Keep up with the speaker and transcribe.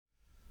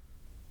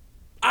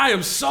I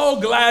am so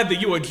glad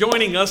that you are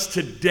joining us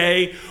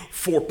today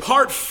for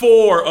part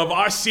 4 of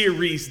our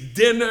series,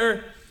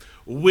 Dinner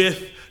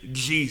with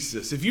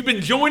Jesus. If you've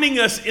been joining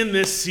us in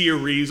this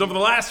series, over the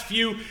last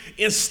few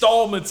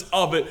installments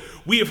of it,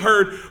 we have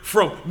heard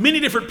from many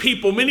different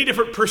people, many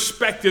different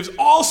perspectives,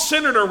 all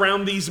centered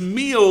around these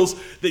meals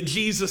that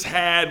Jesus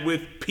had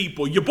with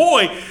people. Your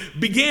boy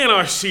began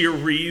our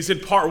series in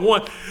part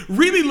 1,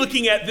 really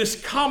looking at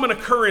this common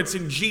occurrence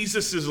in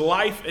Jesus'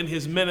 life and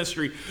his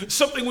ministry,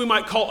 something we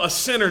might call a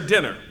sinner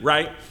dinner,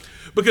 right?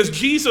 Because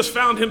Jesus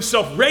found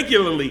himself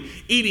regularly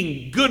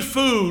eating good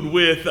food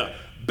with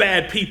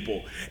bad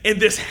people. And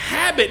this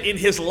habit in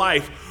his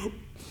life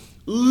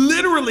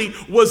literally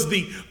was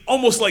the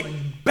almost like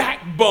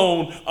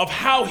backbone of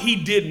how he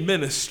did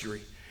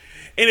ministry.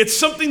 And it's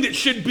something that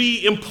should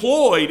be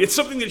employed. It's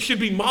something that should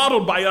be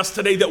modeled by us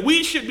today, that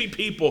we should be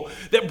people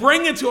that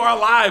bring into our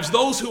lives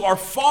those who are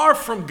far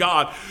from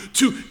God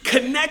to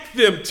connect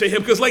them to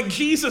him. Because like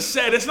Jesus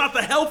said, it's not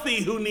the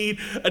healthy who need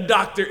a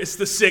doctor, it's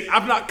the sick.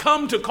 I've not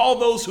come to call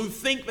those who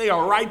think they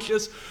are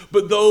righteous,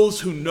 but those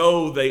who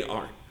know they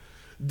aren't.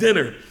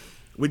 Dinner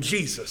with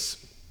Jesus.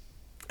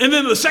 And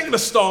then the second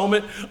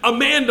installment,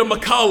 Amanda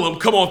McCollum.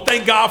 Come on,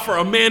 thank God for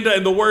Amanda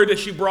and the word that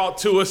she brought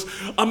to us.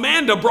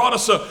 Amanda brought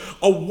us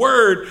a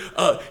word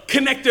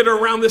connected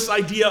around this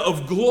idea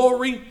of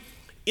glory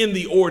in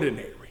the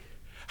ordinary.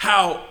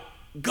 How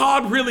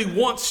God really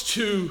wants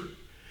to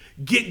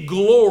get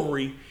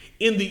glory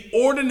in the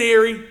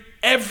ordinary,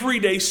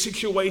 everyday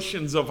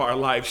situations of our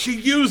life. She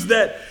used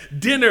that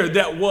dinner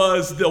that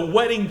was the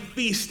wedding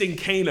feast in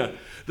Cana,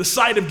 the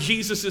site of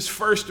Jesus'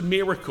 first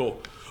miracle,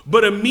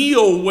 but a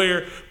meal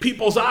where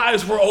people's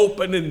eyes were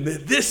open and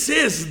this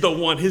is the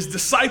one. His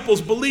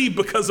disciples believed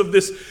because of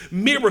this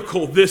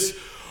miracle, this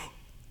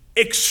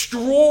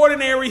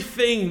extraordinary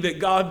thing that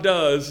God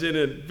does in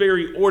a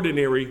very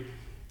ordinary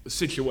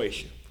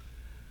situation.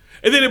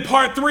 And then in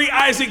part 3,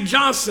 Isaac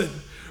Johnson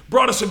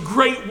brought us a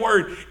great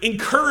word,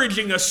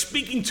 encouraging us,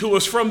 speaking to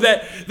us from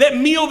that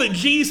meal that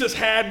Jesus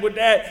had with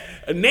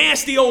that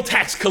nasty old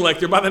tax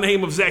collector by the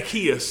name of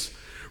Zacchaeus,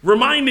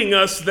 reminding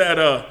us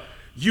that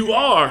you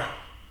are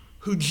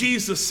who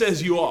Jesus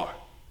says you are.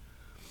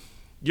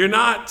 You're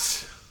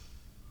not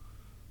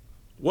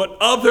what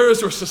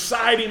others or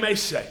society may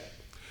say.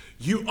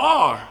 You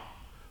are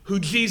who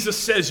Jesus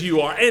says you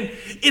are. And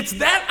it's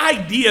that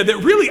idea that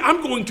really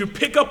I'm going to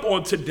pick up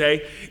on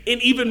today and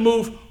even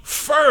move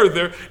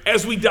further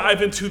as we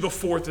dive into the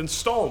 4th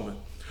installment.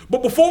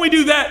 But before we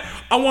do that,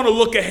 I want to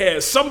look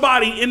ahead.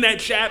 Somebody in that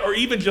chat, or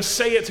even just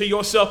say it to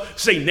yourself,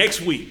 say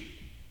next week.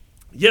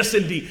 Yes,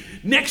 indeed.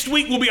 Next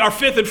week will be our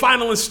 5th and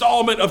final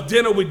installment of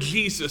Dinner with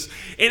Jesus.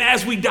 And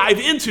as we dive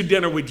into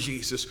Dinner with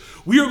Jesus,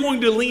 we are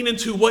going to lean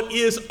into what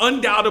is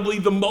undoubtedly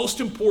the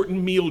most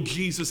important meal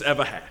Jesus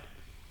ever had.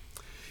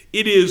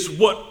 It is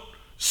what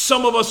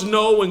some of us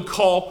know and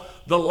call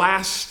the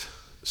Last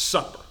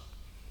Supper.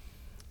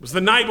 It was the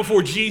night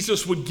before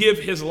Jesus would give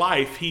his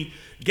life. He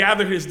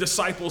gathered his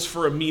disciples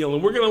for a meal,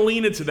 and we're going to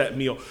lean into that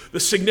meal, the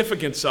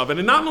significance of it.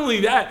 And not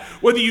only that,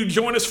 whether you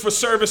join us for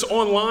service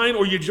online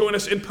or you join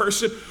us in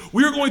person,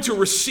 we are going to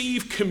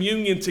receive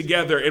communion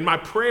together. And my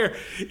prayer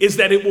is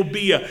that it will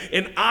be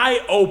an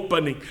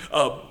eye-opening,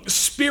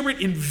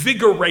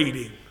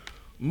 spirit-invigorating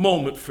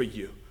moment for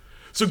you.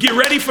 So get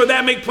ready for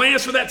that. Make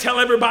plans for that. Tell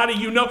everybody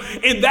you know.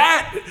 And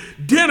that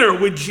dinner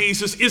with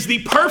Jesus is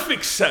the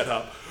perfect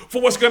setup for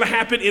what's going to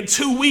happen in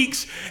 2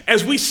 weeks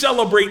as we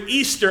celebrate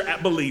Easter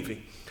at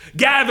Believing,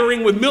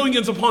 gathering with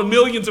millions upon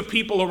millions of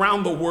people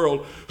around the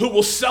world who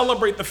will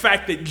celebrate the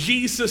fact that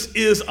Jesus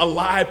is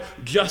alive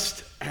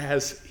just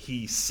as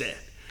he said.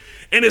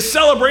 And in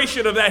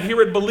celebration of that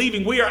here at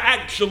Believing, we are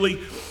actually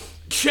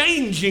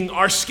changing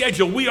our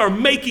schedule. We are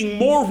making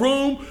more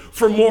room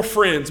for more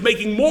friends,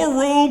 making more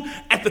room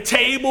at the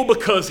table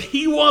because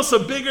he wants a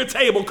bigger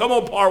table. Come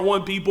on, part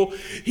 1 people.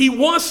 He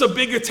wants a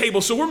bigger table.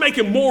 So we're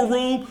making more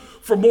room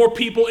for more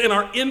people in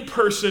our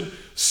in-person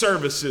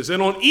services.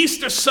 And on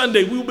Easter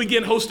Sunday, we will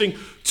begin hosting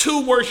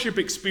 2 worship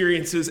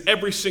experiences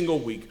every single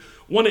week.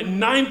 One at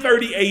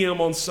 9:30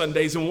 a.m. on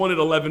Sundays and one at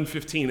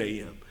 11:15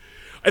 a.m.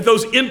 At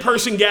those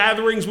in-person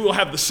gatherings, we will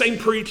have the same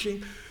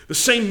preaching, the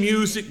same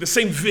music, the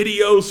same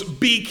videos,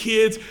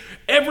 B-Kids,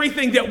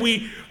 everything that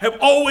we have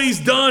always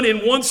done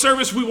in one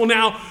service, we will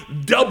now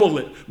double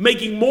it,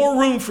 making more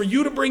room for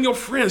you to bring your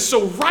friends.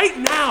 So right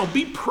now,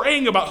 be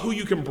praying about who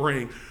you can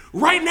bring.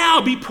 Right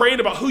now, be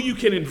praying about who you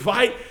can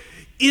invite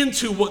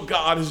into what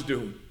God is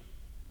doing.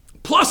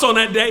 Plus, on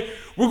that day,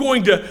 we're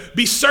going to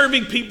be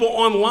serving people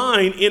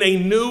online in a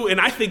new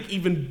and I think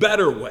even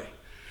better way.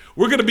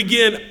 We're going to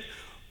begin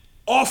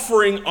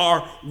offering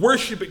our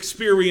worship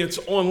experience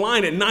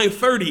online at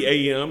 9:30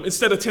 a.m.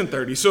 instead of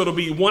 10:30, so it'll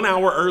be 1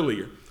 hour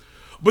earlier.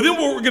 But then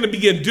what we're going to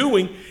begin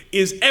doing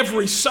is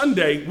every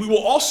Sunday, we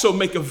will also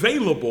make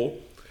available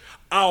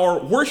our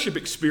worship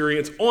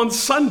experience on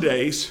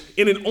Sundays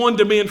in an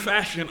on-demand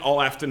fashion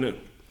all afternoon.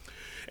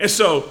 And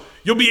so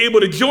you'll be able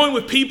to join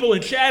with people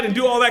and chat and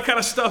do all that kind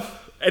of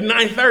stuff at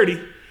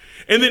 9:30.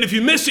 And then if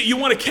you miss it, you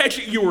want to catch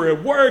it, you were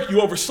at work,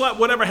 you overslept,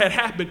 whatever had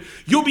happened,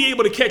 you'll be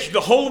able to catch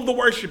the whole of the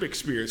worship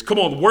experience. Come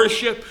on,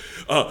 worship,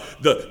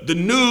 the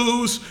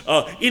news,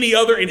 any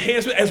other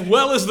enhancement, as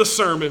well as the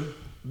sermon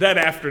that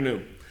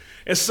afternoon.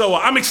 And so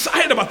I'm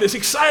excited about this,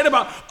 excited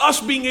about us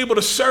being able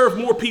to serve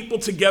more people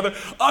together,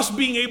 us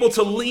being able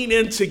to lean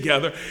in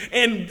together.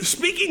 And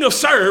speaking of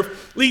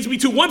serve, leads me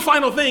to one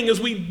final thing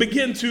as we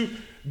begin to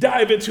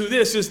dive into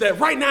this, is that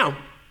right now,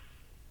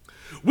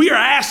 we are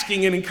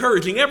asking and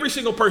encouraging every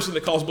single person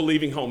that calls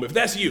Believing home. If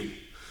that's you,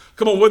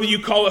 come on, whether you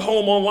call it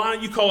home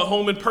online, you call it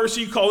home in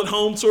person, you call it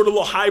home, sort of a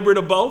little hybrid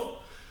of both,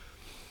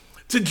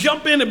 to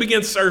jump in and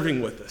begin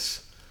serving with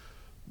us.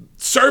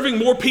 Serving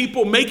more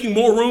people, making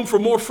more room for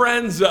more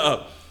friends.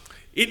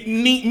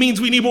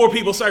 Means we need more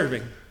people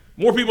serving.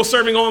 More people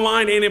serving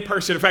online and in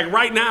person. In fact,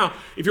 right now,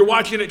 if you're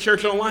watching at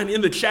church online,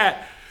 in the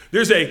chat,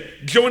 there's a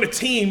join a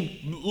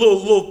team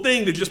little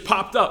thing that just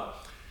popped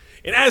up.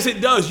 And as it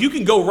does, you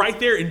can go right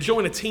there and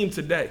join a team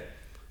today.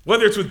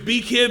 Whether it's with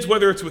B-Kids,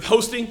 whether it's with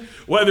hosting,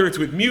 whether it's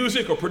with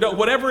music or production,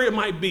 whatever it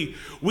might be,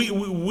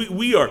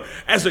 we are,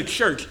 as a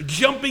church,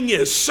 jumping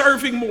in,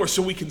 serving more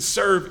so we can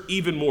serve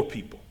even more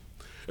people.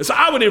 And so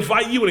I would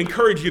invite you and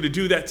encourage you to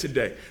do that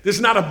today.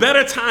 There's not a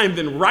better time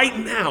than right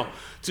now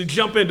to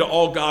jump into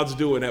all God's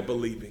doing at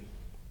Believing.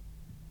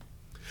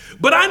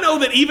 But I know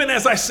that even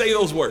as I say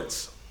those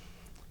words,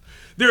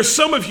 there are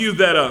some of you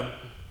that,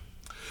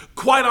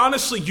 quite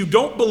honestly, you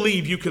don't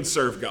believe you can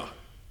serve God.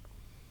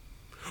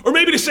 Or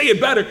maybe to say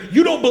it better,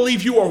 you don't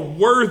believe you are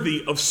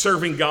worthy of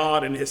serving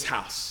God in his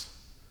house.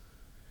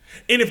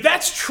 And if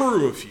that's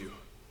true of you,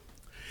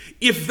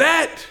 if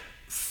that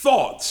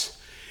thought,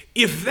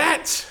 if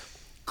that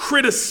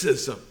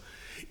criticism,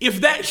 if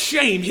that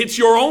shame hits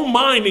your own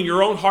mind and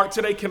your own heart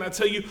today, can I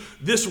tell you,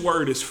 this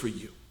word is for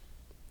you.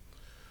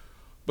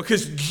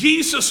 Because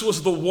Jesus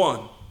was the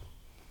one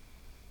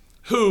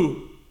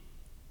who,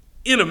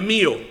 in a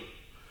meal,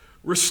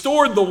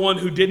 restored the one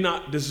who did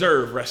not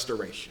deserve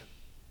restoration.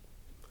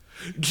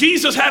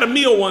 Jesus had a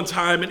meal one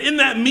time, and in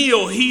that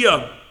meal, he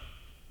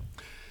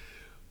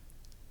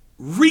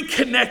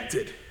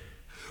reconnected,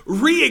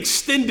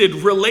 re-extended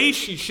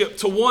relationship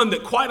to one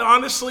that, quite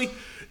honestly,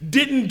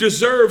 didn't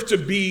deserve to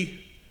be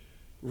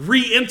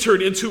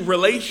re-entered into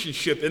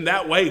relationship in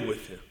that way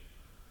with him.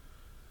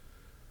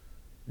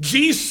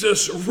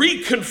 Jesus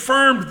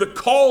reconfirmed the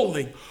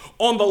calling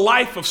on the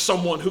life of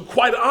someone who,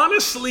 quite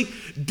honestly,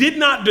 did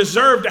not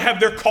deserve to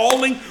have their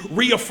calling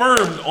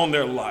reaffirmed on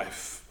their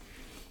life.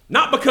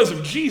 Not because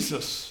of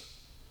Jesus,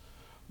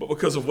 but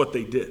because of what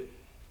they did.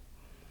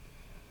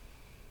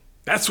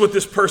 That's what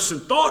this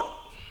person thought.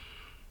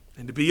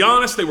 And to be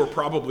honest, they were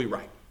probably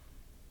right.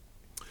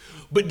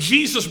 But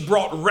Jesus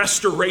brought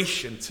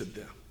restoration to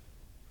them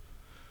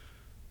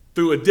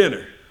through a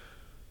dinner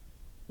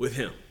with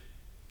him.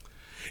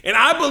 And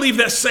I believe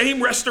that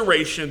same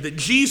restoration that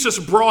Jesus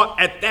brought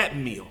at that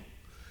meal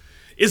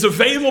is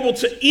available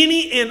to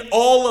any and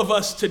all of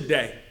us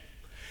today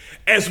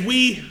as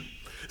we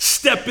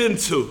step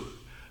into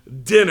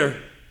dinner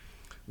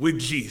with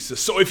Jesus.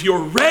 So if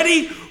you're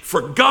ready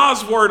for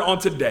God's word on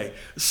today,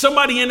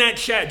 somebody in that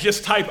chat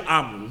just type,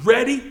 I'm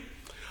ready,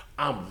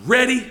 I'm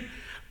ready,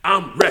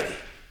 I'm ready.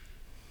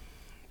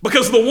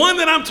 Because the one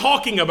that I'm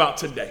talking about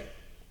today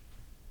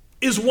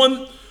is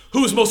one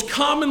who is most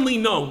commonly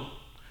known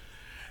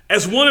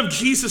as one of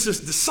Jesus'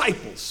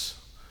 disciples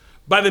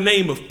by the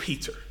name of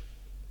Peter.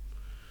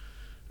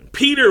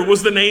 Peter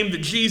was the name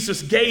that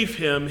Jesus gave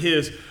him.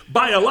 His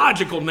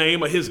biological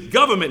name, or his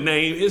government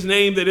name, his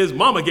name that his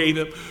mama gave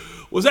him,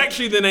 was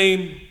actually the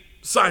name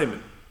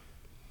Simon.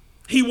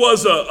 He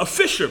was a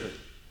fisherman.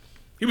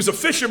 He was a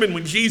fisherman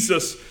when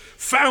Jesus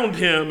found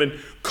him and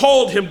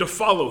called him to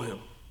follow him.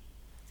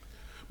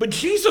 But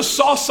Jesus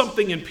saw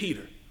something in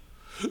Peter,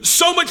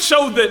 so much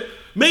so that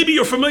maybe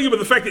you're familiar with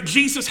the fact that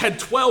Jesus had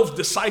 12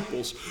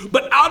 disciples,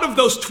 but out of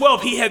those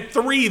 12, he had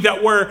 3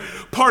 that were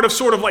part of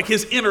sort of like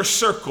his inner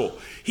circle.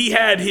 He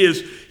had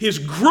his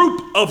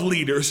group of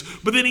leaders,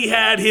 but then he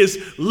had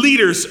his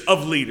leaders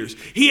of leaders.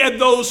 He had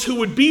those who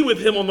would be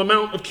with him on the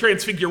Mount of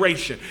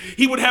Transfiguration.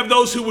 He would have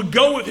those who would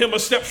go with him a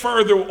step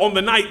further on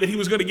the night that he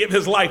was going to give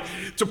his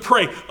life to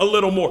pray a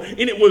little more.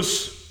 And it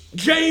was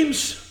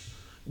James,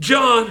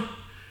 John,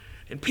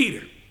 and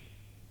Peter.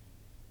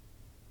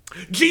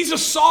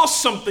 Jesus saw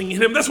something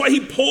in him. That's why he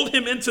pulled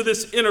him into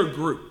this inner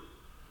group.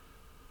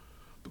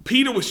 But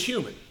Peter was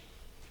human.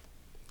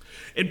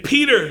 And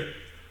Peter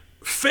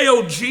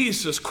failed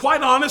Jesus,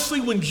 quite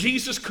honestly, when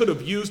Jesus could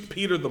have used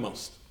Peter the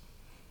most.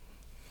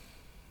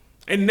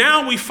 And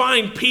now we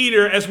find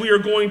Peter, as we are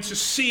going to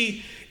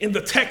see in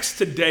the text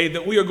today,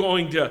 that we are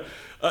going to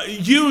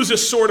use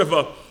as sort of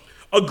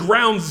a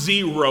ground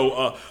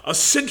zero, a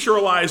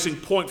centralizing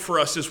point for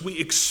us as we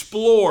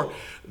explore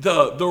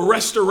the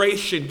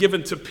restoration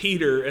given to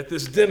Peter at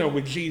this dinner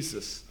with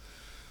Jesus.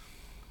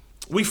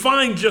 We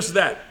find just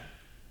that.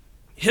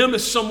 Him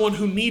as someone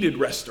who needed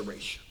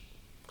restoration.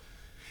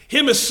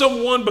 Him as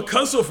someone,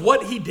 because of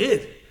what he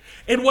did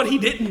and what he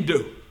didn't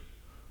do,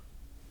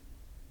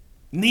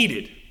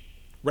 needed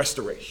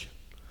restoration.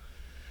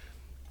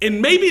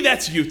 And maybe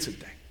that's you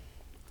today.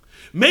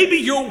 Maybe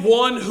you're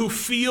one who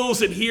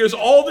feels and hears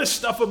all this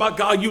stuff about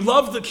God. You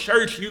love the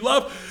church, you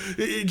love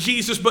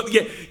Jesus, but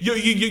yet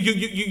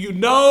you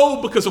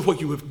know because of what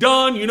you have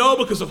done, you know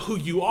because of who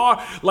you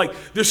are, like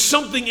there's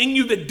something in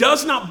you that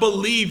does not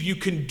believe you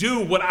can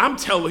do what I'm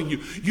telling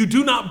you. You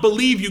do not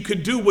believe you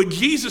can do what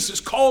Jesus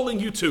is calling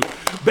you to.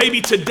 Baby,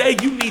 today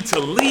you need to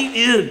lean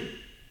in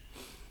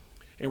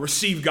and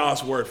receive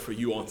God's word for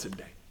you on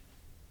today.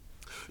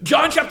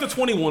 John chapter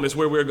 21 is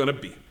where we're going to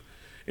be.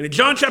 And in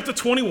John chapter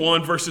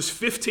 21, verses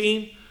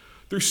 15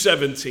 through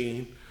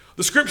 17,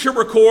 the scripture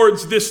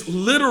records this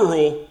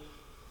literal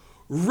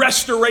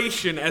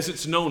restoration, as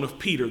it's known, of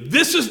Peter.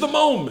 This is the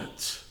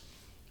moment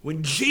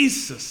when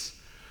Jesus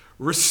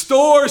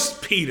restores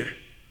Peter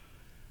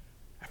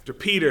after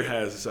Peter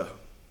has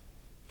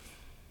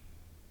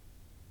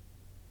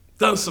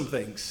done some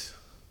things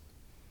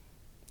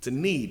to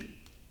need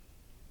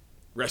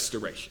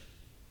restoration.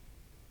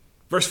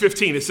 Verse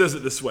 15, it says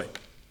it this way. It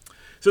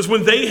says,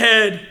 when they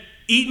had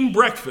eaten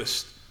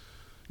breakfast.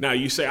 Now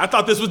you say, I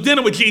thought this was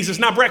dinner with Jesus,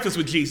 not breakfast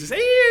with Jesus.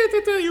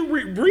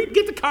 You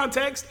get the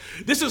context.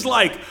 This is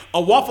like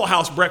a Waffle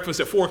House breakfast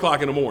at 4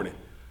 o'clock in the morning,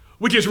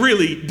 which is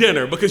really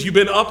dinner because you've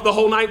been up the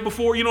whole night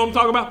before. You know what I'm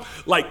talking about?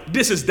 Like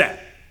this is that.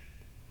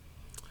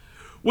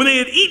 When they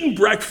had eaten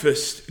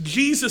breakfast,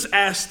 Jesus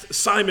asked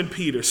Simon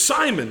Peter,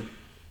 Simon,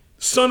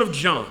 son of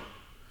John,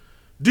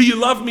 do you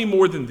love me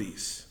more than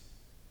these?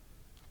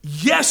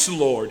 Yes,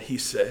 Lord, he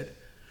said.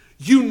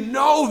 You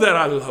know that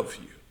I love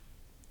you.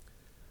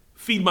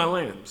 Feed my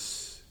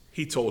lambs,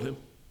 he told him.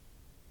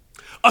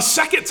 A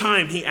second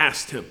time he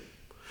asked him,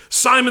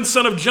 Simon,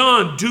 son of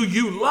John, do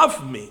you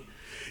love me?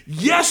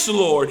 Yes,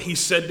 Lord, he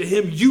said to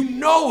him, you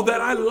know that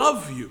I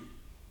love you.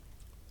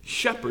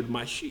 Shepherd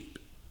my sheep,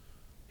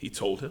 he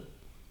told him.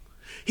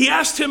 He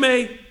asked him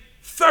a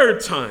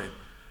third time,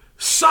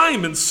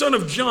 Simon, son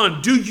of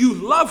John, do you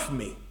love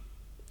me?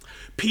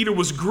 Peter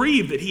was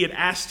grieved that he had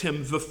asked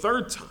him the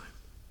third time,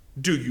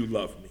 do you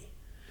love me?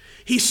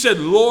 He said,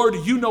 Lord,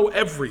 you know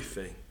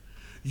everything.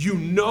 You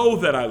know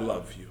that I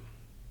love you.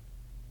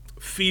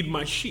 Feed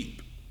my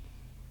sheep,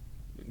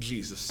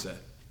 Jesus said.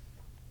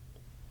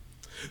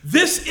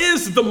 This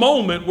is the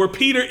moment where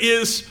Peter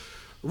is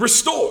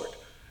restored.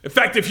 In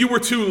fact, if you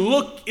were to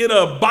look in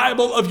a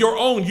Bible of your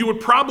own, you would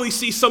probably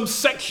see some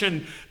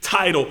section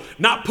title,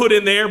 not put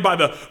in there by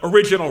the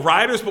original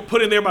writers, but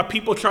put in there by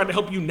people trying to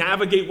help you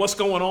navigate what's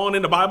going on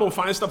in the Bible and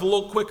find stuff a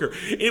little quicker.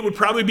 It would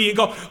probably be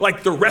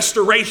like the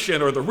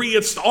restoration or the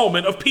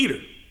reinstallment of Peter.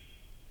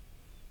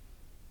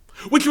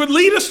 Which would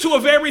lead us to a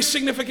very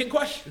significant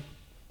question.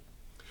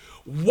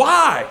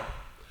 Why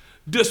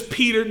does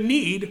Peter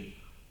need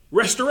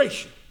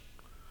restoration?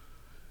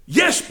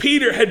 Yes,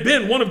 Peter had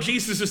been one of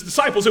Jesus'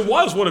 disciples. It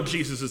was one of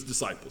Jesus'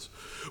 disciples.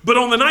 But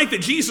on the night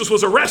that Jesus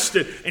was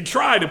arrested and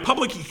tried and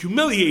publicly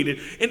humiliated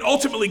and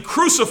ultimately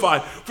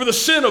crucified for the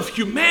sin of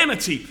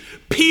humanity,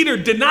 Peter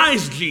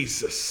denies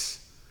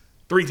Jesus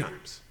 3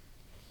 times.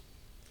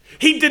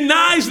 He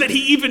denies that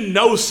he even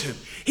knows him.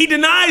 He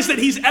denies that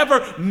he's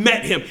ever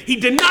met him. He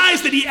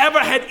denies that he ever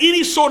had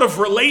any sort of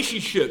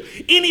relationship,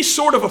 any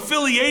sort of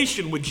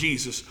affiliation with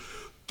Jesus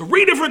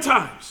 3 different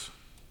times.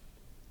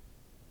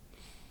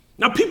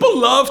 Now, people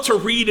love to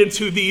read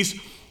into these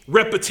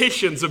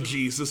repetitions of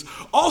Jesus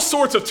all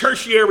sorts of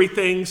tertiary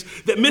things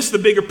that miss the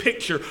bigger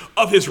picture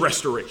of his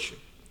restoration.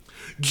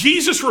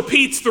 Jesus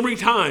repeats 3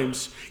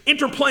 times,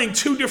 interplaying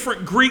 2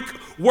 different Greek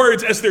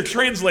words as they're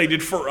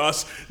translated for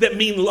us that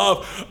mean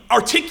love,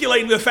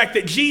 articulating the fact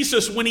that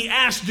Jesus, when he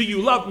asked, do you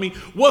love me,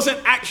 wasn't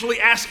actually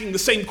asking the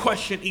same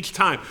question each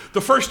time. The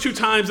first 2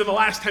 times and the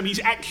last time,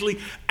 he actually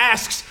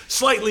asks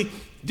slightly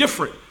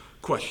different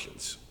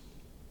questions.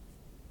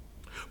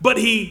 But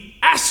he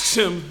asks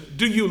him,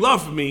 do you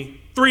love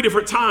me, 3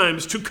 different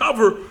times to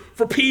cover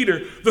for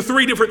Peter the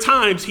 3 different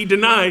times he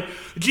denied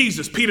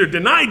Jesus. Peter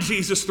denied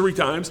Jesus 3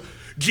 times.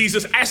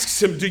 Jesus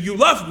asks him, do you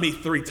love me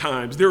 3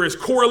 times? There is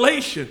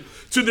correlation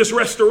to this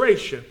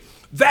restoration.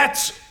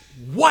 That's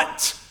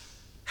what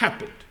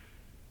happened.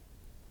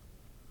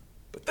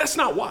 But that's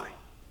not why.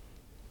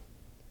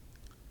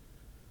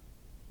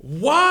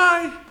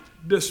 Why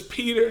does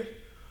Peter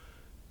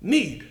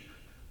need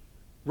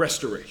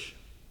restoration?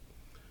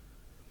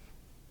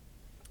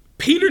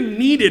 Peter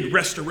needed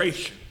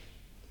restoration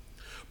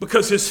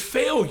because his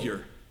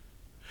failure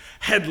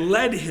had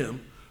led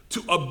him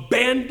to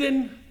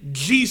abandon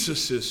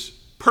Jesus'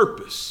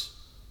 purpose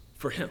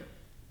for him.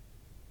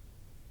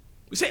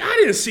 We say, I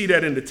didn't see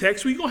that in the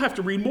text. Well, you're going to have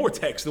to read more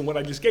text than what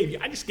I just gave you.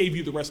 I just gave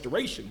you the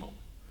restoration moment.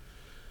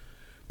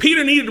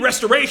 Peter needed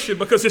restoration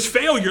because his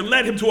failure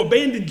led him to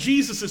abandon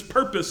Jesus'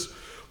 purpose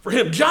for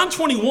him. John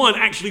 21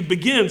 actually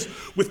begins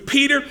with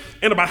Peter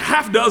and about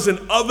 6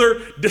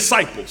 other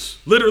disciples,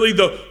 literally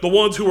the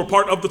ones who were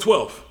part of the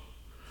 12.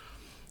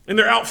 And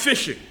they're out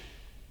fishing.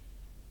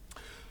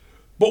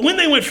 But when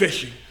they went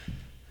fishing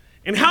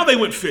and how they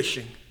went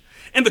fishing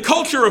and the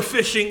culture of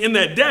fishing in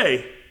that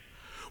day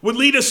would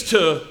lead us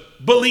to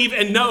believe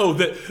and know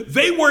that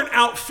they weren't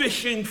out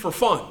fishing for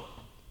fun.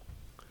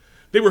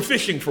 They were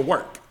fishing for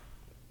work.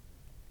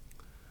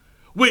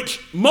 which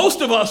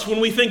most of us, when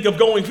we think of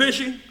going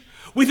fishing,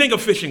 we think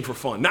of fishing for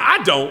fun. Now,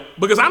 I don't,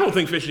 because I don't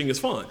think fishing is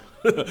fun.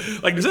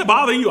 Like, does that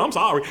bother you? I'm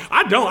sorry.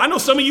 I don't. I know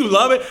some of you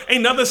love it.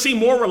 Ain't nothing seem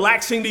more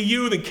relaxing to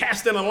you than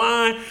casting a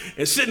line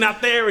and sitting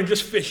out there and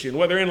just fishing,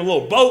 whether in a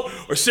little boat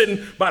or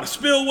sitting by the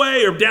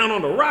spillway or down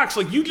on the rocks.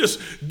 Like, you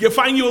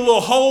find you a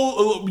little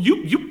hole.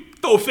 You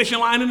throw a fishing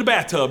line in the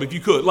bathtub if you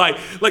could. Like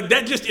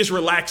that just is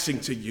relaxing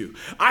to you.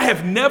 I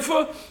have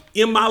never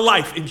in my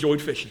life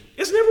enjoyed fishing.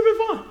 It's never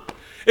been fun.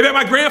 In fact,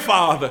 my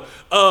grandfather,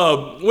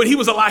 when he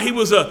was alive, he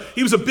was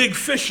a big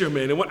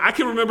fisherman. And when I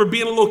can remember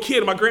being a little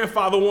kid, my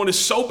grandfather wanted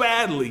so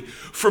badly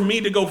for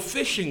me to go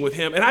fishing with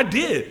him. And I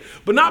did,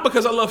 but not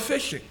because I love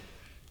fishing.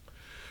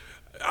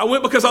 I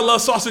went because I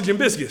love sausage and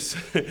biscuits.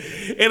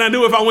 And I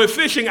knew if I went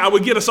fishing, I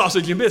would get a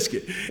sausage and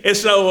biscuit. And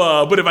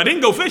so, but if I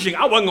didn't go fishing,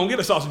 I wasn't going to get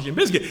a sausage and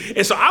biscuit.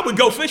 And so I would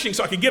go fishing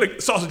so I could get a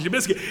sausage and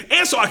biscuit.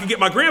 And so I could get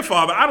my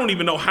grandfather. I don't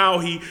even know how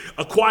he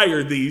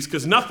acquired these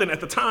because nothing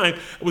at the time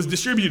was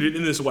distributed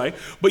in this way.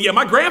 But yeah,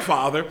 my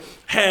grandfather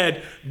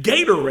had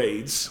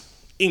Gatorades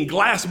in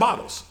glass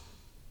bottles.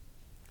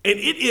 And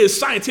it is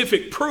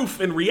scientific proof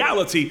and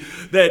reality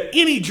that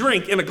any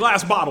drink in a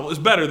glass bottle is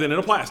better than in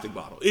a plastic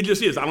bottle. It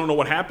just is. I don't know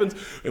what happens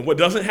and what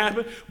doesn't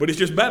happen, but it's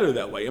just better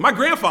that way. And my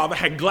grandfather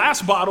had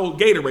glass bottle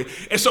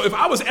Gatorade. And so if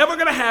I was ever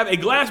going to have a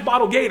glass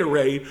bottle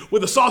Gatorade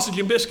with a sausage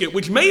and biscuit,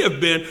 which may have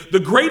been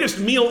the greatest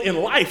meal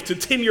in life to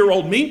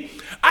 10-year-old me,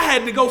 I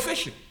had to go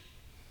fishing.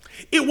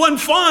 It wasn't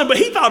fun, but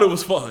he thought it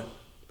was fun.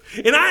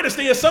 And I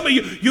understand some of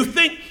you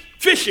think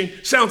fishing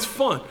sounds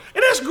fun,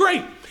 and that's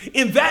great.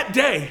 In that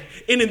day,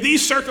 and in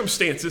these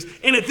circumstances,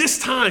 and at this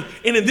time,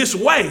 and in this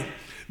way,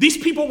 these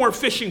people weren't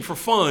fishing for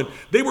fun.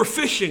 They were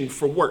fishing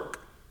for work.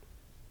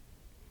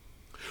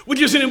 Which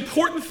is an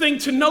important thing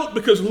to note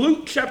because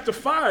Luke chapter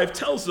 5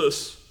 tells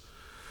us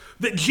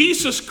that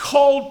Jesus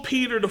called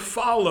Peter to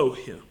follow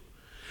him.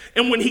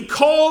 And when he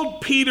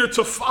called Peter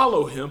to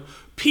follow him,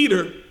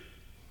 Peter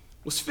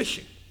was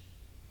fishing.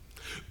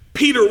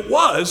 Peter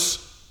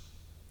was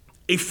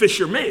a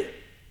fisherman.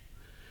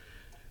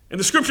 And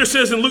the scripture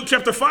says in Luke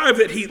chapter 5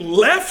 that he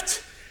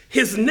left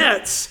his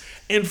nets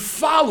and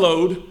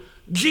followed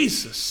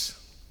Jesus.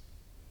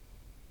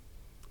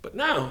 But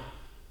now,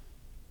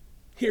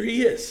 here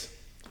he is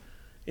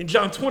in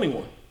John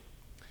 21.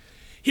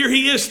 Here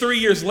he is 3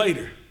 years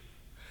later.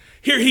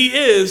 Here he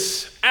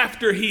is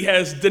after he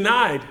has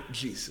denied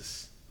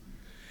Jesus.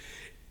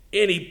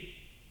 And he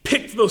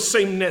picked those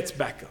same nets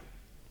back up.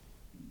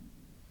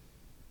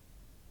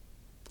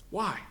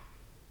 Why?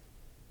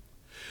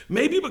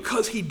 Maybe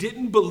because he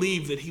didn't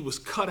believe that he was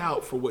cut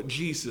out for what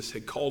Jesus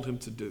had called him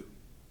to do.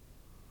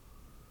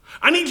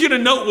 I need you to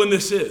note when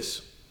this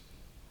is.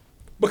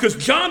 Because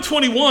John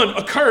 21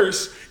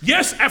 occurs,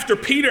 yes, after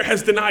Peter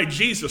has denied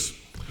Jesus,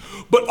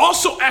 but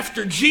also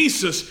after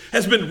Jesus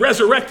has been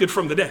resurrected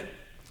from the dead.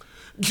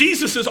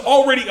 Jesus has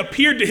already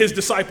appeared to his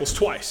disciples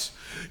twice.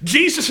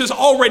 Jesus has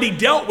already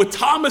dealt with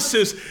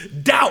Thomas's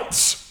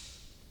doubts.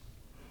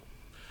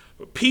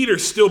 But Peter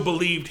still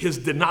believed his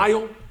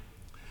denial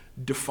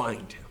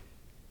defined him.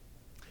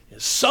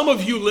 Some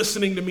of you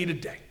listening to me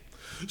today,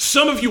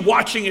 some of you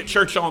watching at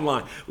church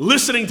online,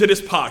 listening to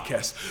this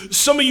podcast,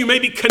 some of you may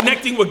be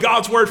connecting with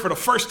God's word for the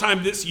first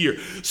time this year.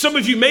 Some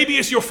of you, maybe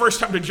it's your first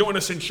time to join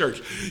us in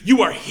church.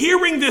 You are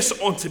hearing this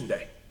on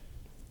today,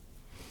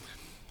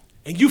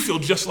 and you feel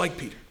just like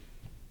Peter.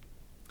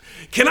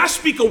 Can I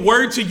speak a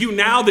word to you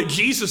now that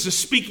Jesus is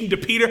speaking to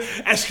Peter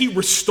as he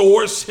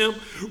restores him?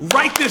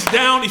 Write this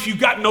down if you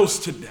got notes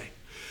today.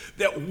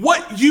 That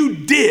what you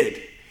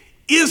did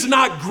is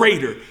not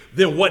greater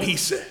than what he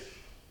said.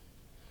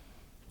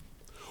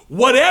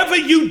 Whatever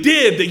you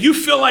did that you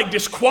feel like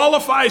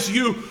disqualifies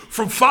you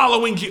from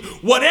following Jesus,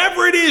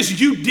 whatever it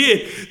is you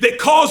did that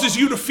causes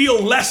you to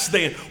feel less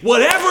than,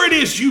 whatever it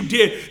is you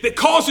did that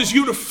causes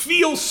you to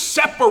feel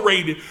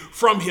separated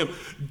from him,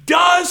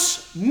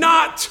 does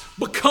not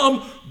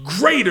become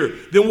greater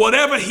than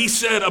whatever he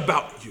said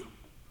about you.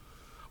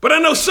 But I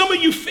know some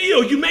of you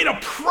feel you made a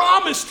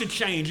promise to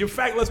change. In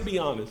fact, let's be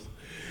honest.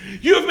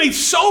 You have made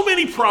so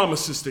many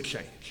promises to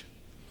change,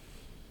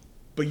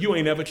 but you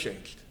ain't ever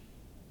changed.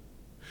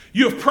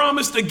 You have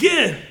promised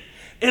again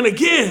and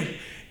again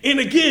and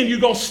again you're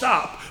going to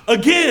stop.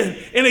 Again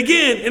and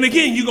again and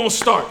again you're going to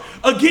start.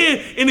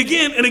 Again and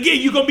again and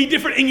again you're going to be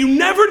different, and you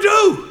never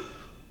do.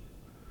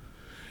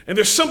 And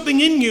there's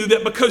something in you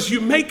that because you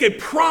make a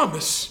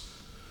promise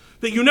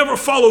that you never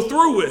follow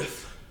through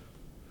with,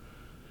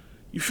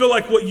 you feel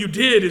like what you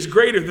did is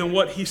greater than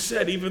what he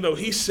said, even though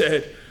he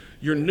said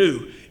you're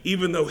new,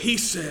 even though he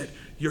said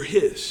you're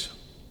his.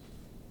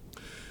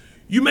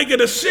 You make a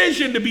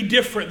decision to be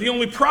different. The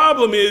only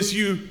problem is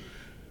you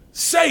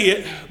say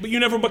it, but you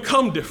never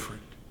become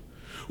different.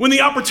 When the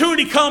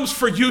opportunity comes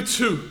for you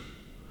to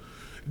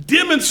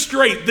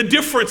demonstrate the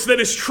difference that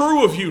is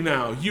true of you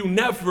now, you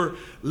never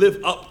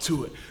live up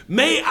to it.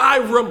 May I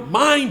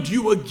remind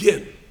you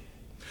again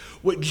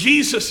what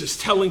Jesus is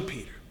telling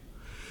Peter,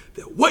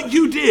 that what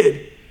you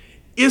did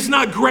is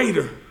not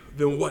greater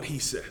than what he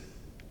said.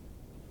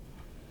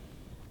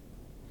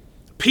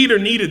 Peter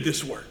needed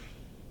this word.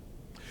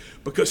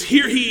 Because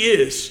here he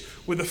is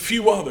with a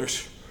few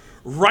others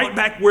right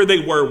back where they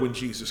were when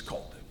Jesus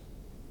called them.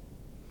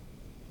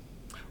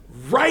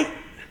 Right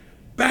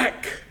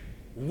back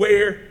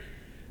where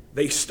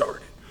they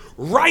started.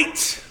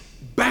 Right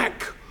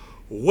back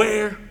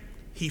where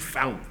he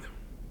found them.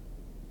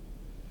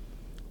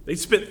 They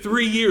spent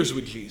 3 years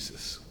with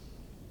Jesus.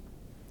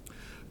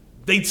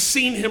 They'd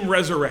seen him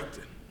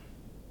resurrected.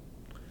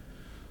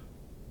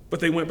 But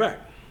they went back.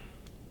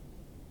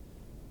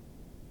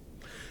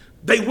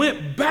 They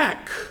went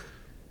back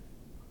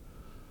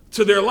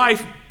to their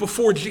life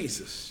before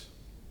Jesus.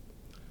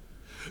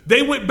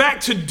 They went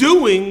back to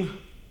doing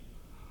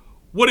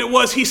what it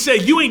was he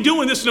said, you ain't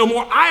doing this no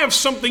more. I have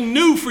something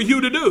new for you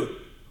to do.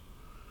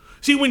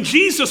 See, when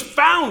Jesus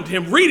found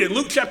him, read it,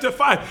 Luke chapter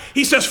 5,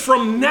 he says,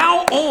 from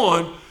now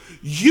on,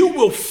 you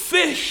will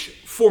fish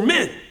for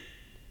men.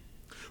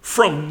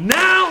 From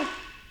now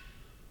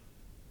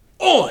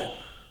on.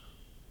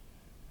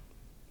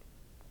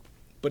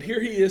 But here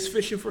he is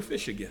fishing for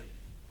fish again.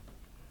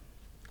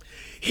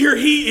 Here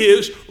he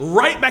is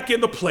right back in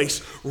the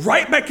place,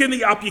 right back in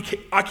the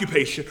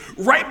occupation,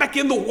 right back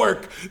in the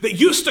work that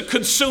used to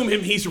consume him.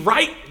 He's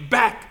right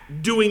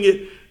back doing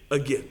it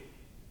again.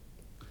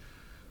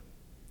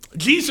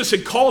 Jesus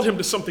had called him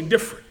to something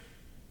different,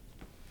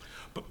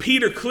 but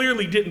Peter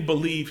clearly didn't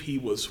believe he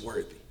was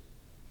worthy.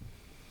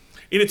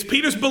 And it's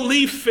Peter's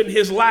belief in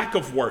his lack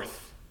of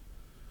worth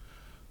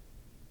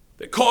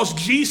that caused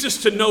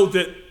Jesus to know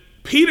that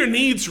Peter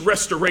needs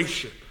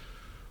restoration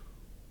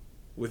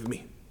with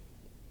me.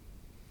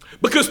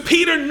 Because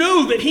Peter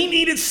knew that he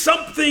needed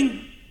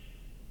something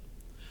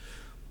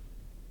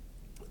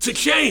to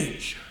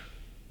change.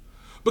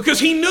 Because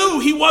he knew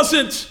he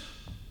wasn't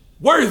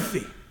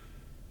worthy.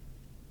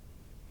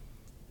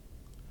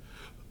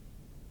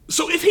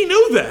 So if he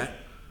knew that,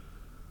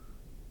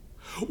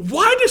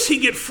 why does he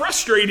get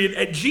frustrated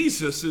at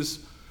Jesus'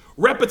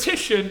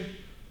 repetition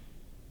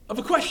of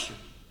a question?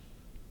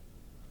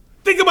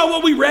 Think about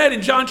what we read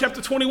in John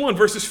chapter 21,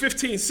 verses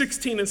 15,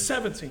 16, and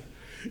 17.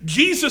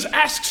 Jesus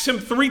asks him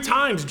 3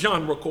 times,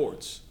 John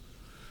records,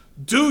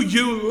 do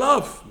you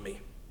love me?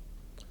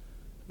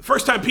 The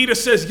first time Peter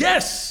says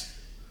yes.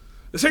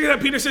 The second time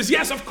Peter says,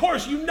 yes, of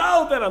course, you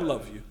know that I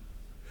love you.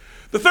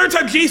 The third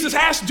time Jesus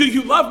asks, do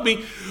you love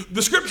me?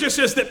 The scripture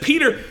says that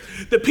Peter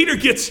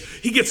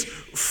gets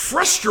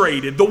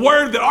frustrated. The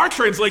word that our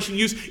translation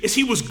used is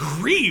he was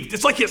grieved.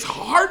 It's like his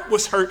heart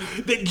was hurt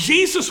that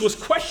Jesus was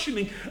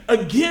questioning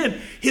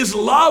again his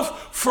love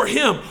for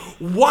him.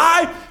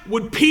 Why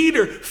would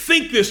Peter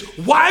think this?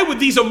 Why would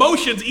these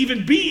emotions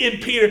even be in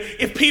Peter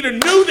if Peter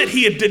knew that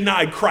he had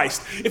denied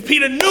Christ? If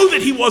Peter knew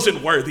that he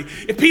wasn't worthy?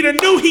 If Peter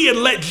knew he had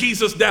let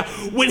Jesus down?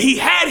 When he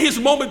had his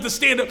moment to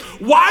stand up,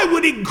 why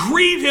would it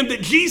grieve him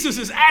that Jesus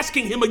is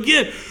asking him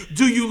again,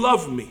 do you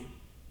love me?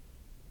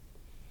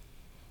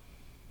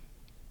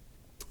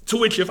 To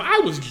which if I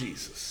was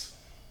Jesus,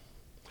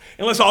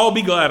 and let's all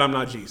be glad I'm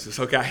not Jesus,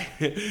 okay?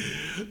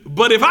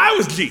 But if I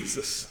was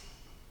Jesus,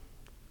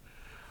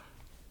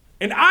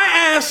 and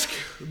I ask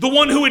the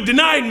one who had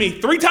denied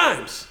me 3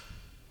 times,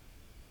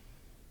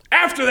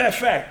 after that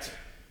fact,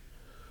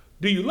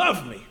 do you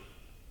love me?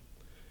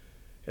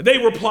 And they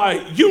reply,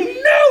 you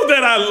know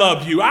that I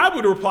love you. I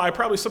would reply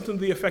probably something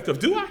to the effect of,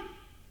 do I?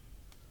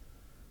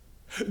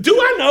 Do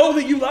I know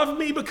that you love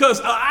me?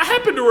 Because I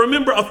happen to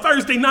remember a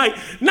Thursday night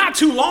not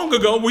too long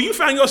ago where you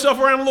found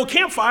yourself around a little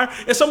campfire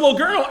and some little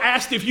girl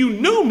asked if you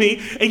knew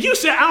me and you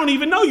said, I don't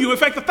even know you. In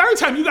fact, the third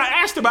time you got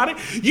asked about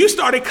it, you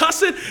started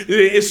cussing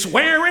and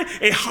swearing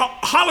and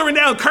hollering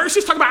down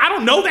curses, talking about, I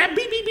don't know that,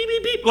 beep, beep, beep,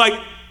 beep, beep. Like,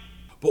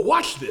 but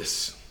watch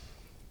this.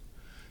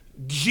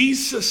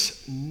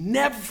 Jesus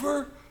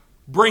never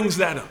brings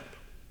that up.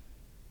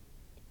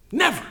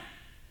 Never.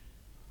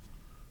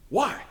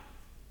 Why?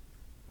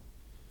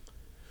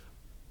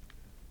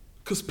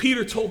 Because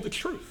Peter told the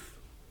truth.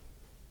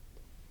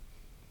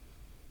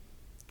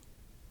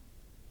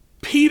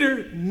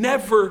 Peter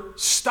never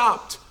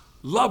stopped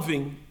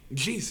loving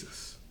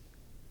Jesus.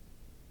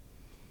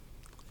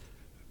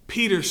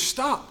 Peter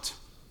stopped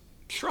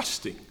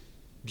trusting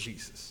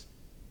Jesus.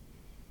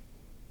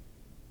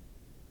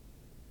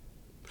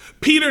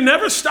 Peter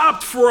never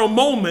stopped for a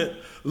moment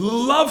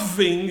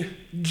loving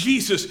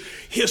Jesus.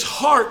 His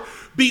heart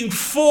being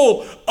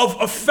full of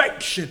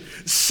affection,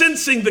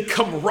 sensing the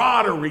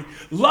camaraderie,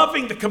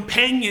 loving the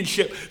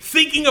companionship,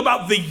 thinking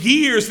about the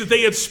years that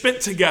they had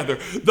spent together,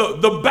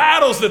 the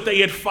battles that they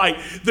had fight,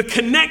 the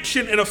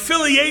connection and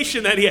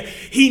affiliation that he had.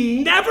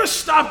 He never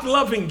stopped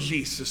loving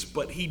Jesus,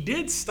 but he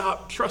did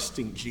stop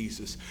trusting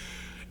Jesus.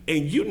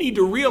 And you need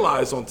to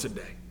realize on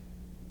today,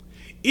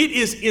 it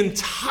is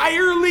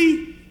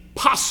entirely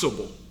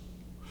possible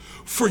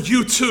for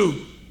you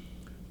to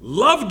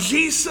love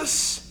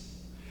Jesus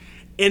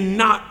and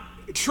not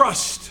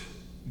trust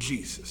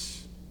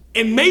Jesus.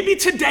 And maybe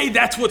today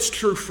that's what's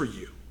true for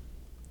you.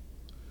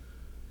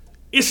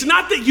 It's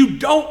not that you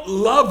don't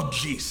love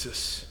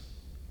Jesus.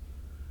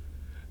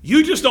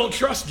 You just don't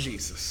trust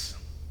Jesus.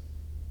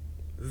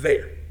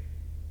 There.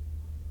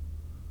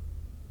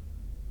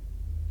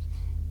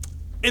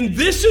 And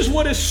this is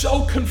what is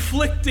so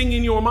conflicting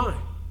in your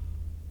mind.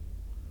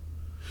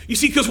 You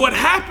see, because what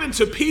happened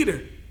to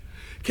Peter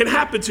can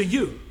happen to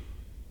you.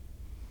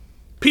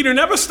 Peter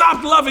never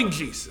stopped loving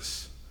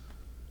Jesus.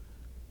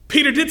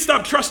 Peter did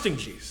stop trusting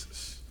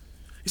Jesus.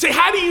 You say,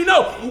 how do you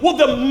know? Well,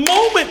 the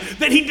moment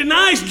that he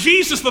denies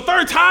Jesus the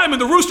third time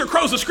and the rooster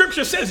crows, the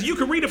scripture says, you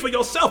can read it for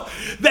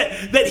yourself,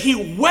 that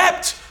he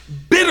wept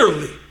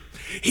bitterly.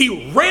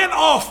 He ran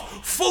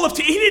off full of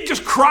tears. He didn't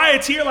just cry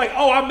a tear like,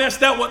 oh, I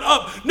messed that one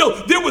up.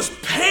 No, there was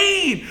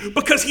pain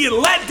because he had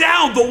let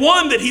down the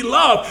one that he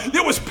loved.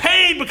 There was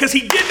pain because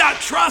he did not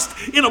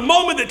trust in a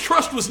moment that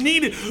trust was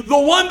needed, the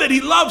one that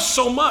he loved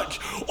so much.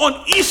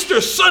 On Easter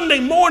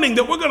Sunday morning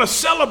that we're going to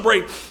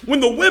celebrate,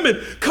 when the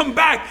women come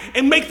back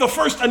and make the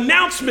first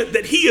announcement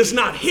that he is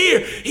not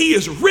here, he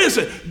is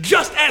risen,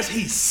 just as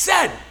he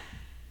said.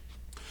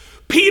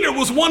 Peter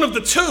was one of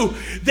the two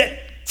that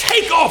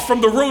take off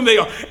from the room they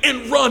are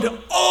and run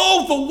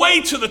all the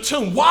way to the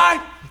tomb.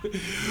 Why?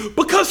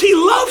 Because he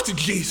loved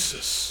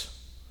Jesus.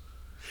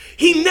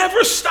 He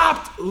never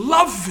stopped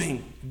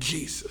loving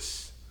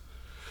Jesus.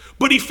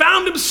 But he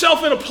found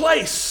himself in a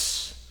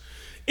place,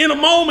 in a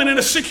moment, in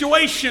a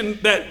situation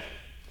that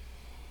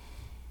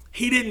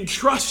he didn't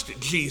trust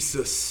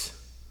Jesus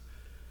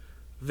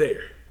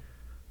there.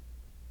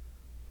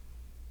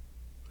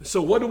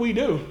 So what do we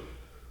do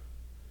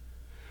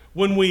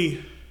when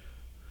we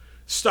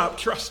stop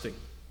trusting?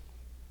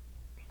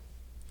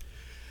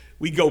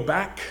 We go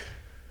back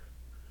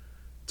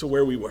to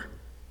where we were.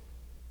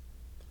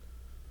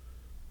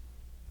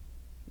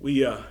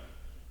 We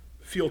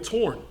feel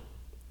torn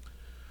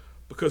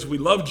because we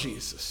love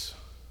Jesus,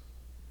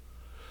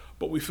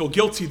 but we feel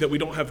guilty that we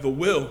don't have the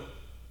will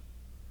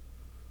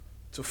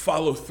to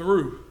follow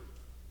through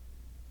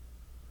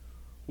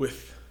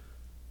with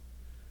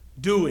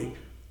doing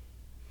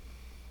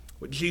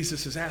what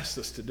Jesus has asked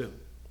us to do.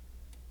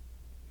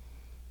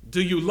 Do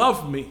you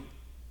love me?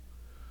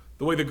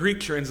 The way the Greek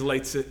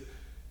translates it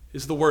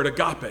is the word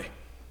agape,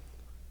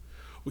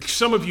 which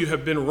some of you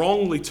have been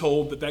wrongly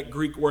told that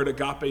Greek word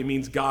agape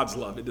means God's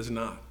love. It does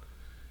not.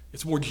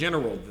 It's more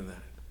general than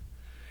that.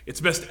 It's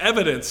best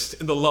evidenced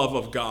in the love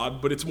of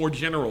God, but it's more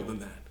general than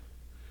that.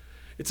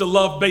 It's a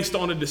love based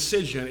on a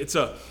decision. It's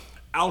a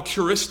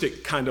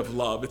altruistic kind of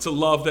love. It's a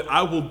love that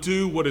I will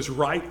do what is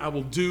right. I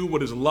will do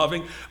what is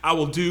loving. I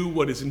will do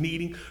what is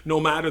needing, no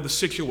matter the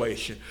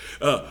situation.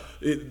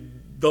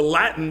 The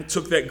Latin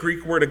took that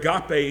Greek word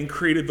agape and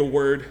created the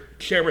word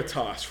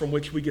charitas, from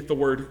which we get the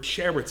word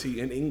charity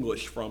in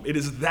English from. It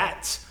is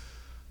that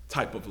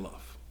type of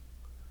love.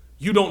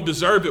 You don't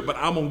deserve it, but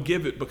I'm going to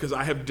give it because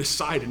I have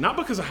decided. Not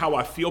because of how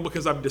I feel,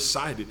 because I've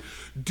decided.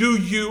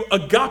 Do you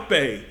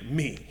agape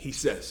me? He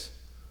says.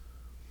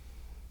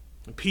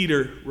 And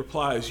Peter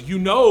replies, you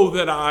know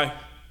that I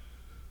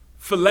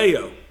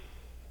phileo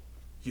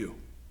you.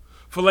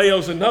 Phileo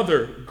is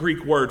another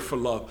Greek word for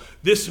love.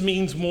 This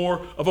means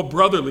more of a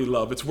brotherly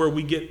love. It's where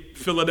we get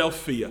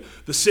Philadelphia,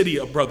 the city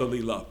of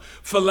brotherly love.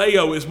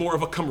 Phileo is more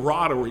of a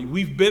camaraderie.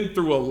 We've been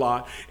through a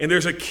lot, and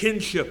there's a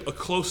kinship, a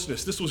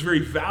closeness. This was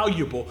very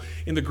valuable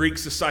in the Greek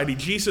society.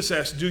 Jesus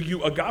asked, do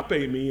you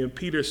agape me? And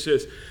Peter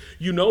says,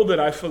 you know that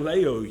I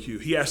phileo you.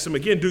 He asked him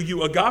again, do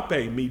you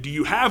agape me? Do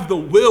you have the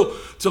will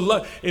to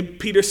love? And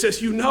Peter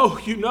says, you know, I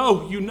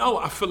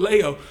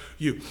phileo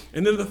you.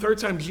 And then the third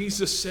time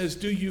Jesus says,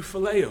 do you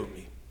phileo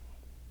me?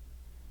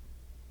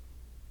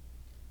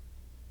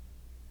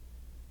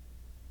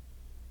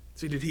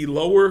 See, did he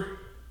lower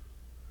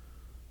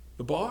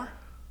the bar?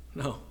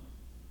 No.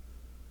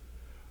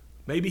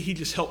 Maybe he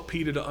just helped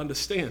Peter to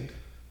understand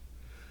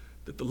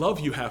that the love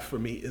you have for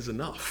me is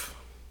enough.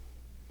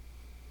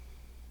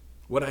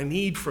 What I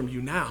need from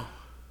you now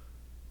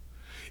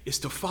is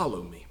to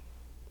follow me.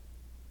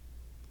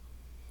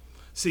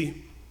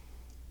 See,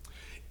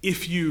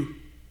 if you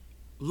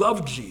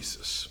love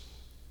Jesus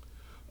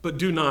but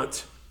do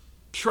not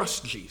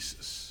trust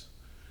Jesus,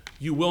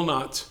 you will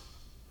not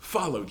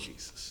follow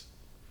Jesus.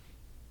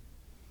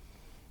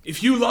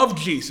 If you love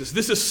Jesus,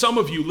 this is some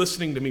of you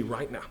listening to me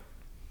right now.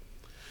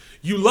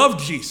 You love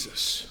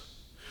Jesus,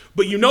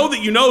 but you know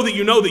that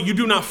you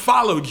do not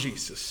follow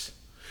Jesus.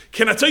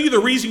 Can I tell you the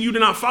reason you do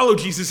not follow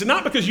Jesus? It's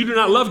not because you do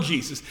not love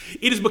Jesus.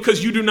 It is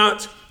because you do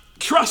not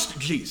trust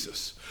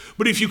Jesus.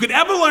 But if you could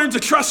ever learn to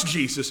trust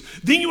Jesus,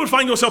 then you would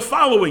find yourself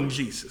following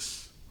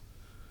Jesus.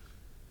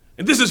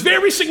 And this is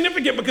very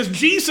significant because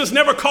Jesus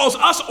never calls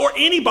us or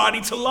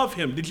anybody to love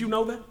him. Did you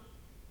know that?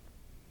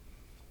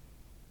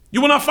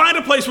 You will not find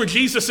a place where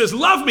Jesus says,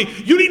 love me.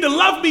 You need to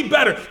love me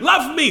better.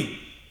 Love me.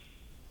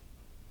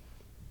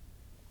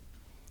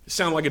 It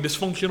sounds like a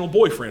dysfunctional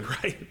boyfriend,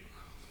 right?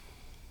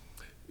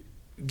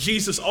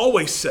 Jesus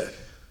always said,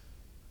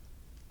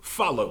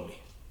 follow me.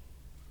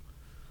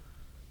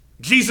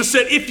 Jesus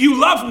said, if you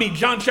love me,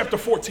 John chapter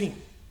 14,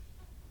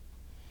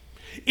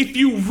 if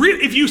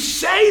you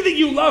say that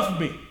you love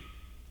me,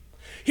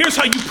 here's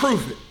how you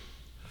prove it.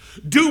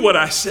 Do what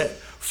I said.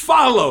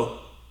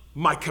 Follow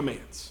my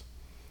commands.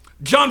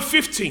 John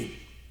 15,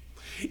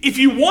 if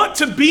you want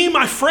to be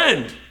my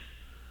friend,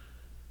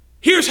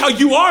 here's how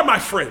you are my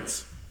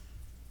friends.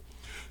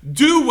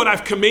 Do what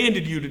I've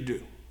commanded you to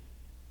do.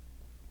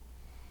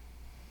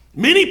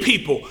 Many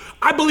people,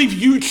 I believe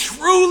you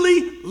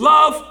truly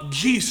love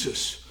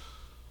Jesus.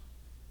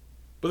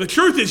 But the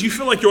truth is, you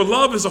feel like your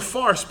love is a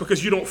farce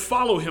because you don't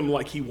follow him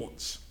like he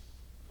wants.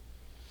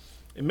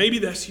 And maybe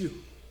that's you.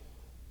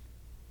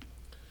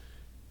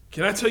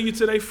 Can I tell you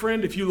today,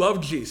 friend, if you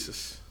love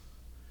Jesus,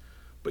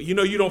 but you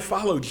know you don't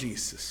follow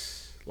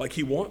Jesus like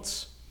he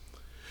wants,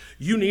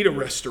 you need a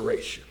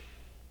restoration.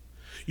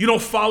 You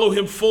don't follow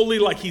him fully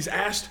like he's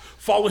asked,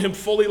 follow him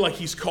fully like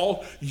he's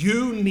called.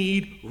 You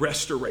need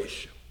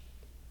restoration.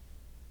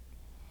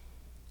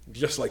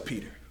 Just like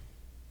Peter.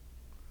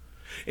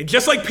 And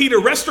just like Peter,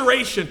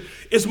 restoration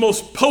is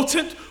most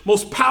potent,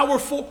 most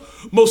powerful,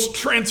 most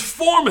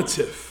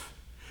transformative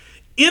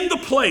in the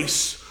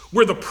place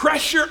where the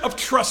pressure of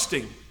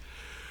trusting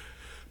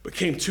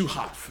became too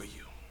hot for you.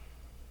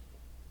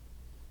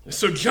 And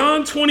so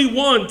John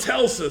 21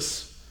 tells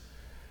us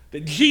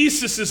that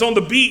Jesus is on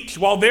the beach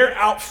while they're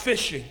out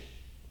fishing,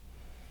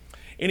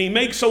 and he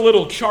makes a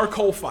little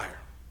charcoal fire.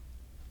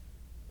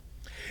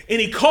 And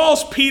he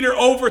calls Peter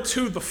over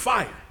to the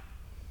fire.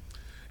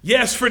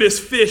 Yes, for this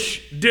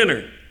fish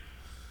dinner.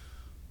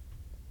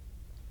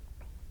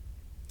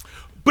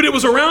 But it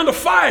was around a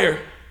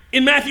fire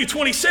in Matthew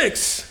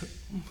 26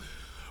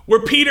 where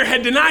Peter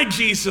had denied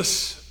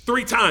Jesus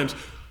 3 times.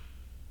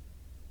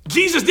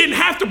 Jesus didn't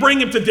have to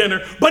bring him to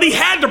dinner, but he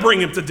had to bring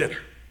him to dinner.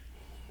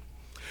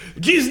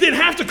 Jesus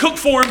didn't have to cook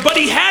for him, but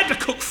he had to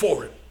cook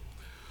for him.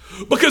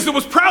 Because there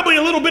was probably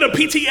a little bit of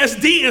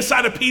PTSD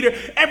inside of Peter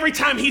every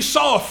time he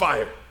saw a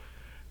fire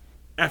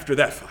after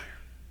that fire.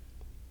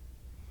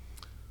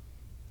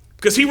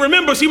 Because he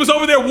remembers he was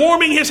over there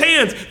warming his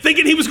hands,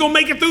 thinking he was going to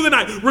make it through the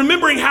night.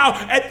 Remembering how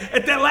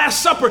at that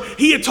Last Supper,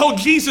 he had told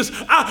Jesus,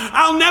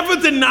 I'll never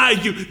deny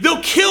you.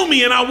 They'll kill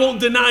me and I won't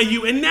deny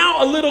you. And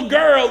now a little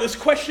girl is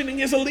questioning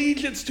his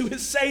allegiance to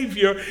his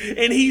Savior,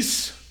 and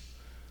he's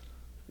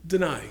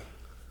denying.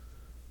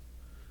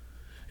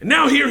 And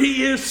now here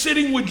he is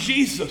sitting with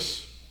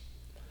Jesus,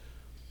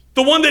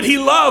 the one that he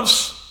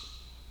loves,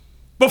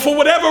 but for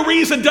whatever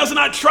reason does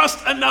not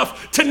trust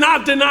enough to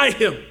not deny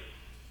him.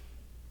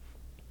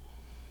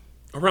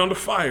 Around a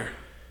fire.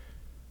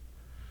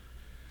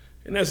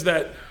 And as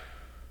the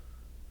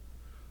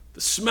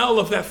smell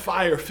of that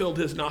fire filled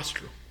his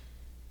nostril,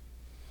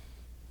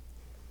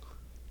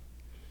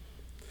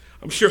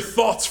 I'm sure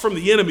thoughts from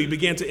the enemy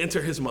began to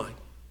enter his mind,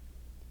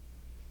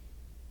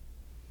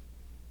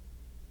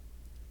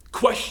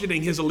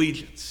 questioning his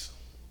allegiance,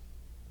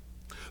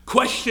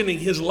 questioning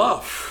his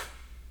love,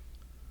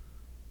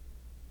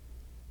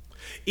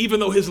 even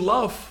though his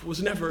love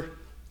was never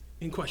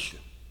in question.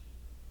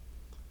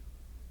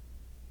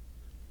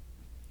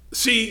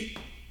 See,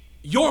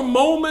 your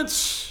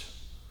moments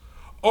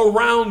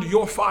around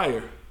your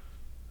fire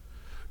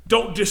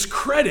don't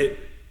discredit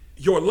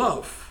your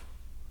love.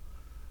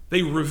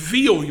 They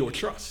reveal your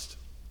trust.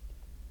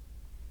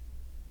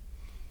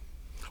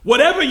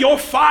 Whatever your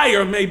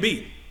fire may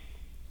be,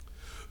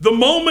 the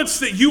moments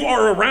that you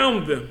are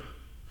around them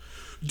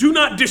do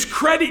not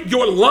discredit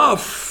your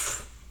love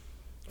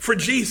for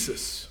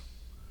Jesus,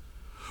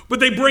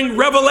 but they bring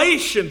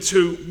revelation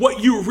to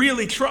what you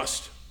really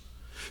trust.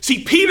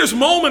 See, Peter's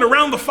moment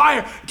around the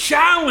fire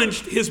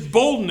challenged his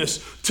boldness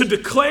to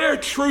declare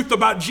truth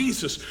about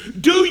Jesus.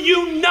 Do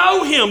you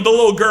know him? The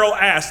little girl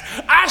asked.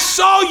 I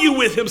saw you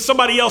with him,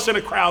 somebody else in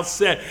the crowd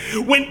said.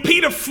 When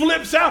Peter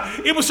flips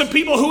out, it was some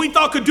people who he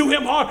thought could do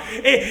him harm.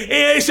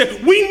 And he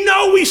said, we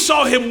know we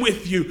saw him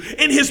with you.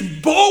 And his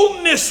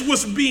boldness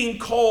was being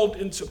called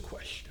into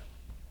question.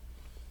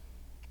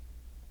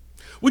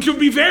 Which would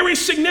be very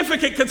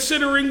significant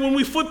considering when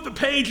we flip the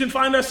page and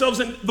find ourselves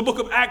in the book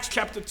of Acts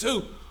chapter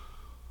 2.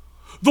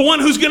 The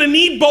one who's going to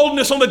need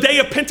boldness on the day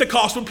of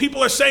Pentecost when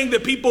people are saying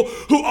that people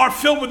who are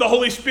filled with the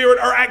Holy Spirit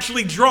are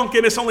actually drunk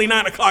and it's only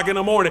 9 o'clock in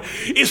the morning.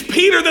 It's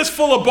Peter that's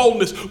full of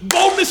boldness.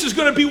 Boldness is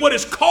going to be what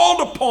is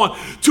called upon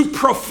to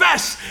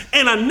profess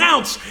and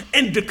announce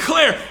and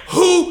declare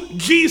who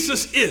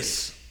Jesus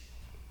is.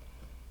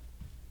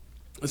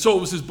 And so it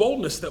was his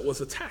boldness that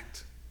was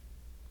attacked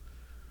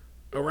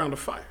around a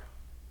fire.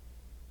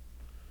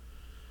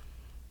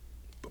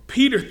 But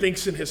Peter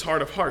thinks in his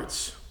heart of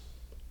hearts,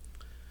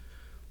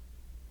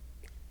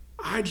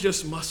 I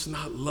just must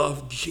not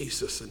love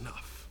Jesus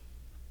enough.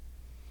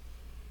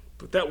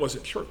 But that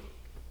wasn't true.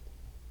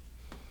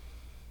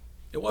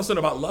 It wasn't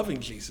about loving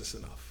Jesus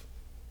enough.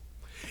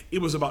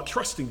 It was about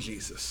trusting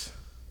Jesus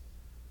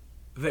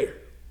there.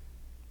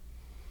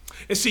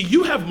 And see,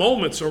 you have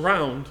moments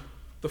around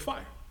the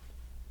fire.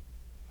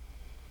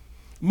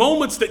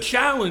 Moments that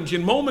challenge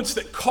and moments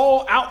that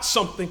call out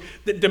something,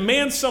 that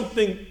demand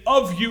something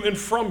of you and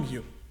from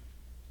you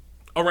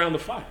around the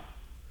fire.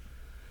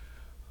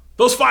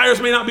 Those fires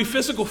may not be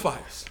physical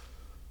fires.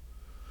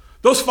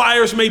 Those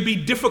fires may be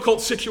difficult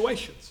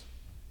situations.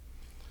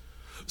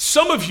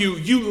 Some of you,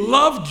 you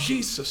love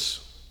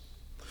Jesus,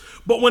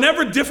 but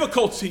whenever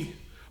difficulty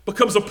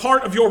becomes a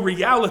part of your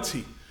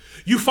reality,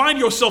 you find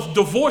yourself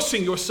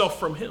divorcing yourself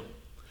from him.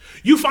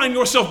 You find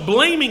yourself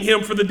blaming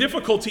him for the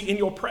difficulty in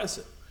your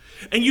present.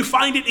 and you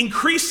find it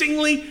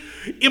increasingly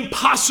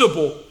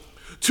impossible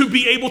to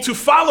be able to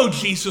follow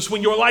Jesus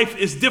when your life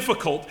is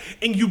difficult,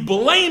 and you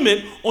blame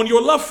it on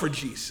your love for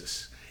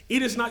Jesus.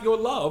 It is not your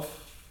love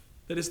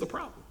that is the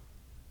problem.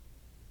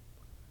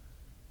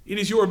 It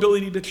is your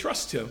ability to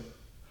trust him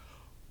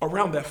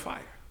around that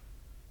fire.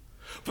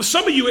 For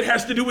some of you, it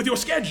has to do with your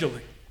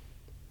scheduling.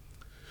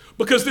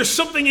 Because there's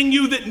something in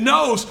you that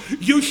knows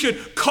you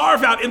should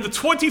carve out in the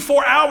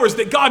 24 hours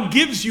that God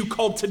gives you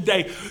called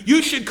today.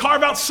 You should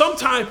carve out some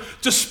time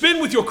to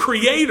spend with your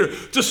Creator,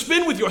 to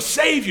spend with your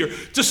Savior,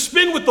 to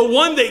spend with the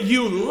one that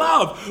you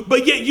love.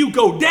 But yet you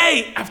go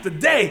day after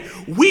day,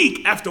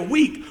 week after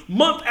week,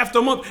 month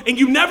after month, and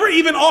you never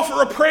even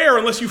offer a prayer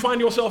unless you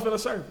find yourself in a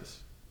service.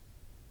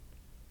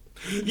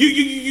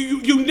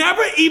 You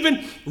never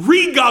even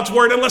read God's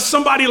word unless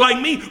somebody like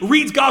me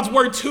reads God's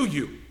word to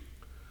you.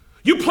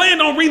 You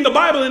planned on reading the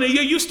Bible in a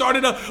year. You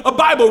started a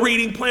Bible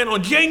reading plan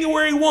on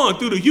January 1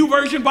 through the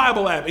YouVersion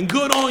Bible app, and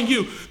good on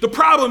you. The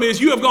problem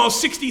is you have gone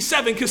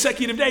 67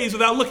 consecutive days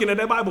without looking at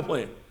that Bible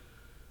plan.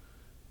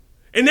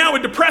 And now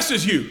it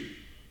depresses you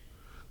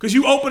because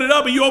you open it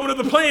up and you open up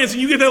the plans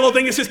and you get that little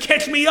thing that says,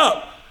 catch me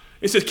up.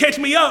 It says, catch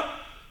me up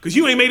because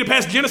you ain't made it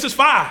past Genesis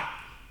 5.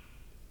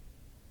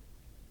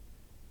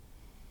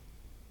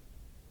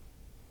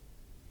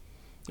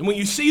 And when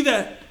you see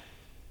that,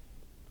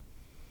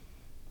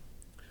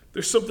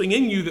 there's something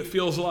in you that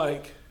feels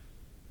like,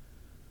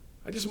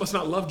 I just must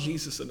not love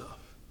Jesus enough.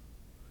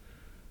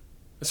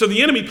 And so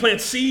the enemy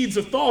plants seeds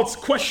of thoughts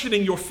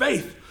questioning your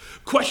faith,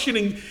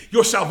 questioning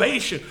your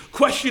salvation,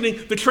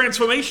 questioning the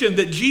transformation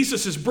that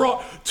Jesus has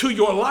brought to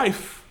your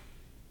life.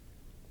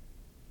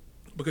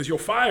 Because your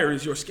fire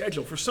is your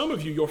schedule. For some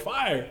of you, your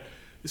fire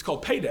is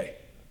called payday.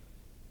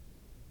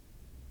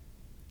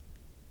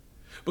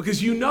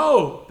 Because you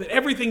know that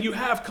everything you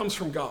have comes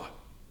from God.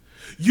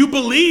 You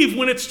believe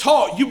when it's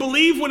taught. You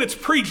believe when it's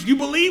preached. You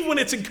believe when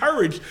it's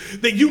encouraged.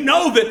 That you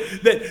know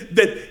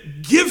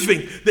that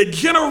giving, that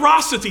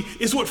generosity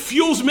is what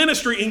fuels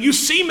ministry. And you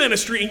see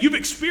ministry and you've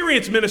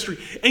experienced ministry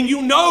and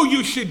you know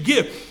you should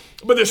give.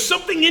 But there's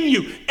something in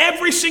you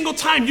every single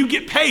time you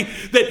get paid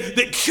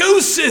that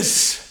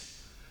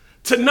chooses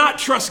to not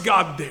trust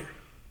God there.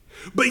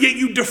 But yet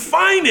you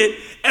define it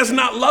as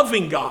not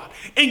loving God.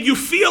 And you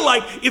feel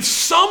like if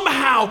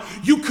somehow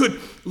you could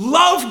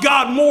love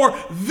God more,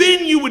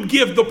 then you would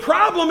give. The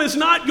problem is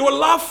not your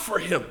love for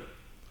him.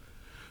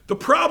 The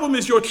problem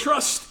is your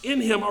trust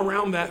in him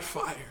around that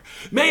fire.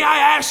 May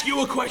I ask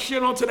you a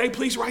question on today?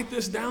 Please write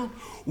this down.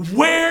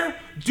 Where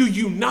do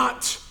you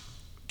not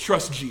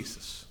trust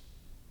Jesus?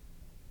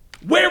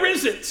 Where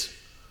is it?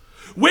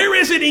 Where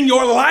is it in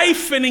your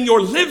life and in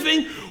your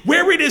living?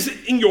 Where it is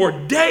in your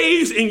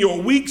days, in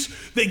your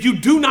weeks, that you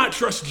do not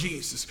trust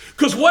Jesus?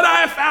 Because what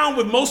I have found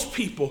with most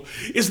people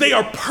is they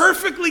are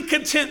perfectly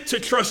content to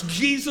trust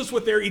Jesus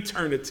with their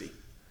eternity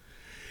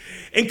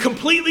and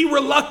completely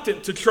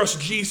reluctant to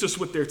trust Jesus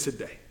with their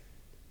today.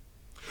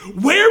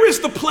 Where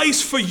is the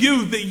place for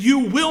you that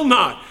you will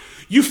not?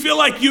 You feel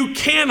like you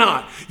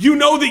cannot. You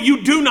know that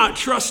you do not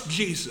trust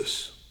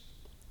Jesus.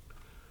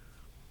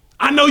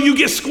 I know you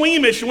get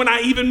squeamish when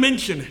I even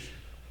mention it.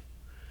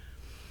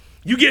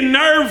 You get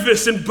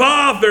nervous and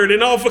bothered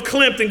and all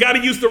verklempt and got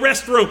to use the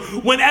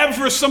restroom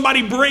whenever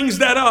somebody brings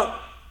that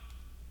up.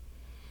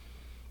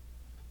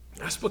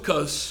 That's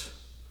because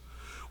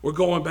we're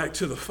going back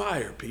to the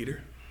fire,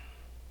 Peter.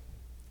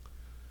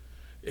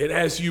 And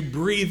as you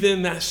breathe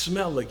in that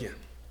smell again,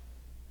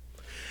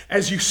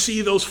 as you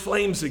see those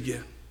flames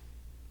again,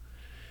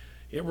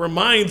 it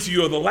reminds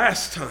you of the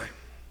last time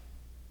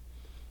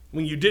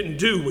when you didn't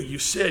do what you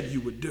said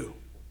you would do.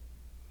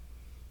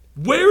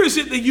 Where is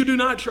it that you do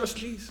not trust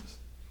Jesus?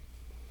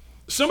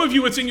 Some of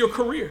you, it's in your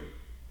career.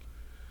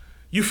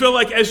 You feel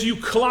like as you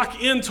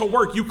clock into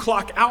work, you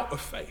clock out of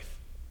faith.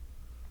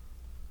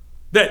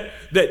 That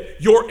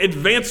your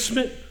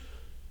advancement,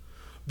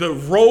 the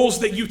roles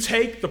that you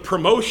take, the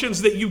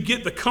promotions that you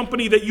get, the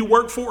company that you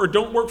work for or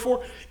don't work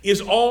for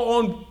is all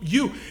on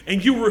you.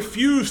 And you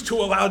refuse to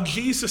allow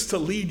Jesus to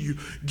lead you,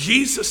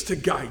 Jesus to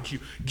guide you,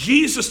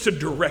 Jesus to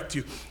direct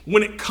you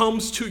when it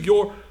comes to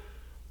your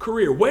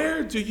career.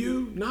 Where do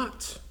you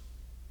not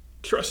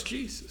trust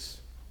Jesus?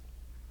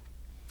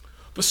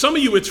 For some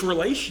of you, it's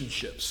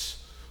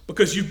relationships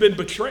because you've been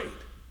betrayed.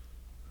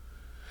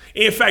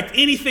 In fact,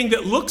 anything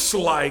that looks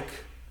like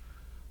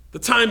the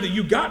time that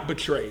you got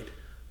betrayed,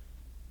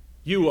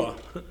 you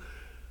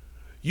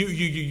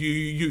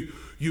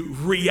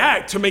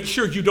react to make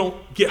sure you don't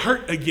get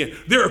hurt again.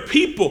 There are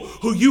people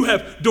who you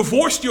have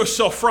divorced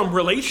yourself from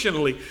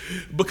relationally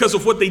because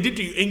of what they did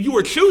to you, and you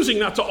are choosing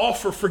not to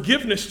offer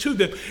forgiveness to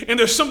them. And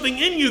there's something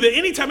in you that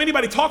anytime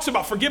anybody talks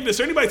about forgiveness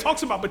or anybody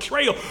talks about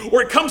betrayal,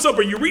 or it comes up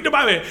or you read the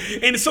Bible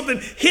and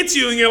something hits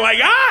you and you're like,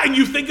 and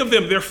you think of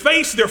them, their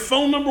face, their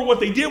phone number,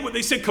 what they did, what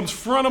they said comes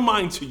front of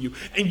mind to you,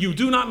 and you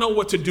do not know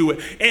what to do with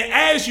it. And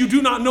as you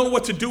do not know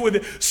what to do with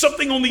it,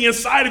 something on the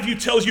inside of you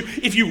tells you,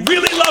 if you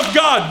really love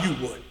God,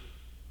 you would.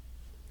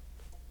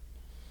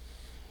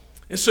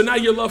 And so now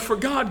your love for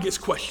God gets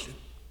questioned.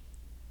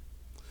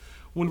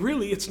 When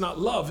really it's not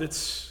love,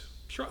 it's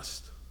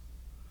trust.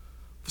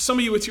 For some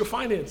of you, it's your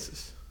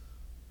finances.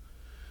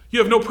 You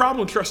have no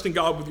problem trusting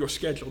God with your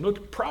schedule, no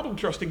problem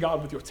trusting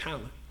God with your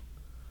talent.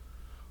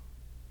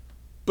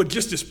 But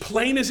just as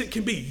plain as it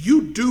can be,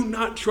 you do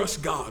not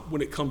trust God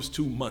when it comes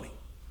to money.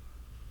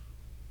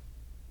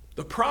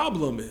 The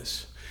problem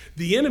is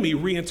the enemy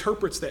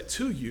reinterprets that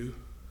to you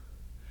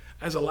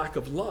as a lack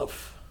of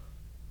love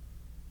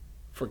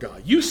for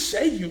God. You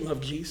say you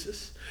love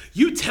Jesus.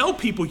 You tell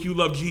people you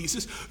love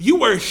Jesus. You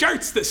wear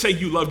shirts that say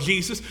you love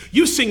Jesus.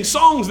 You sing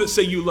songs that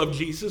say you love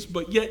Jesus,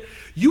 but yet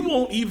you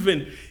won't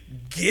even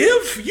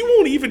give. You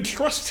won't even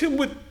trust him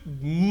with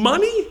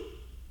money.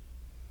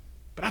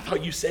 But I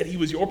thought you said he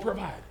was your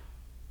provider.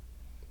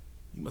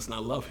 You must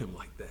not love him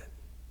like that.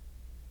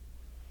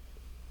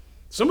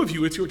 Some of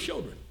you, it's your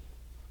children.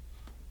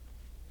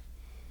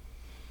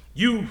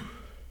 You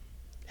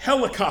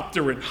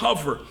helicopter and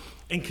hover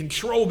and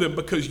control them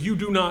because you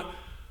do not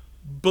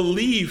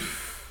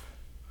believe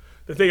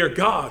that they are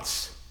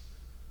God's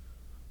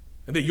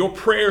and that your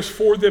prayers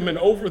for them and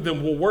over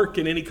them will work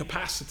in any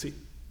capacity.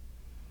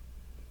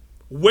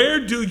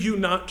 Where do you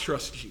not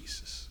trust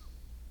Jesus?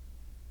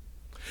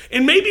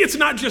 And maybe it's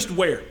not just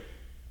where,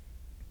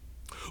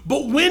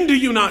 but when do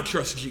you not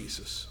trust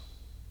Jesus?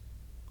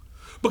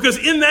 Because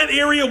in that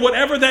area,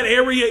 whatever that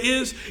area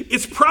is,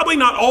 it's probably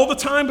not all the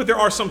time, but there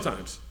are some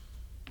times.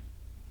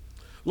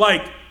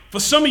 Like for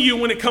some of you,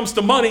 when it comes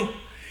to money,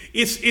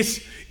 it's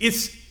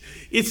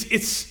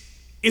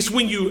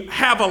when you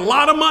have a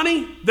lot of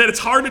money that it's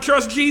hard to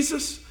trust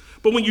Jesus.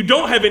 But when you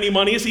don't have any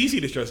money, it's easy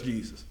to trust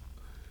Jesus.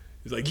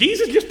 He's like,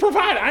 Jesus, just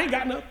provide. I ain't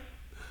got nothing.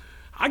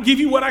 I give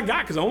you what I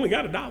got because I only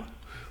got $1.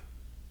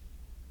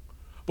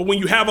 But when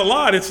you have a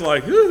lot, it's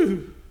like,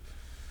 ooh,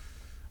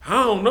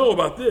 I don't know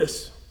about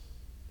this.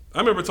 I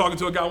remember talking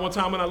to a guy one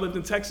time when I lived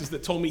in Texas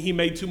that told me he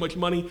made too much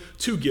money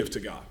to give to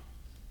God.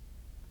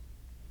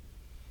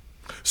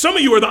 Some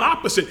of you are the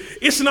opposite.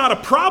 It's not a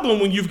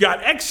problem when you've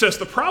got excess.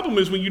 The problem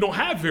is when you don't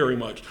have very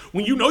much.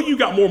 When you know you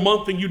got more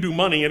month than you do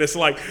money, and it's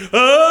like,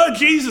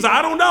 Jesus,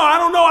 I don't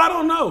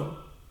know.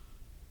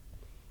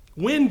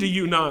 When do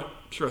you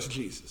not trust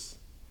Jesus?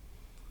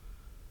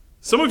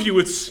 Some of you,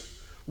 it's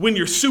when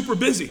you're super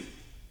busy.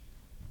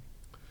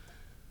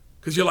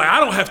 Because you're like, I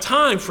don't have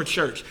time for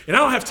church, and I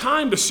don't have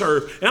time to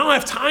serve, and I don't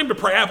have time to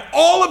pray. I have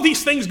all of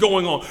these things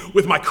going on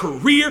with my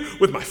career,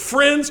 with my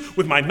friends,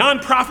 with my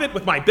nonprofit,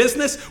 with my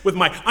business, with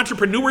my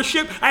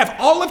entrepreneurship. I have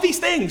all of these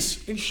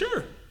things, and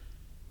sure.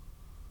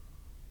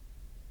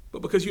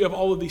 But because you have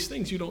all of these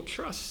things, you don't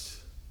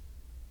trust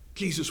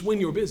Jesus when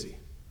you're busy.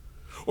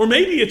 Or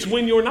maybe it's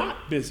when you're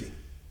not busy,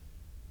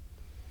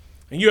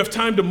 and you have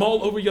time to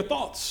mull over your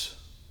thoughts,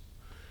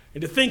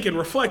 and to think and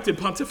reflect and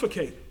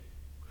pontificate.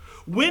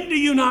 When do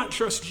you not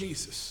trust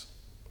Jesus?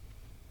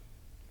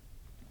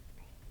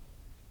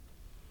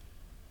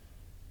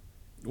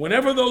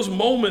 Whenever those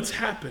moments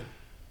happen,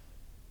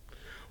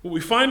 what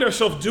we find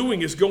ourselves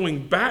doing is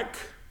going back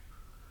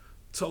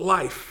to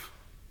life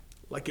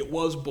like it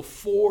was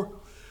before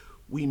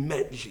we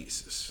met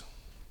Jesus.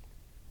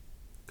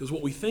 Because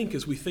what we think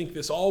is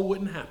this all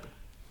wouldn't happen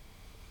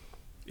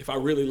if I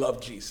really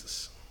loved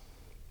Jesus.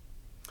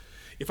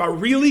 If I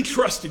really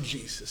trusted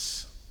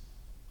Jesus,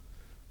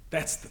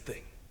 that's the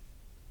thing.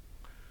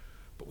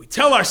 But we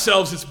tell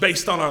ourselves it's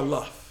based on our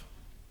love,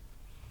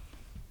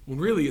 when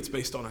really it's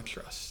based on our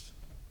trust.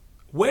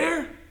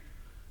 Where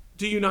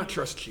do you not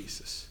trust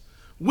Jesus?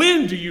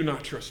 When do you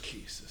not trust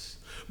Jesus?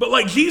 But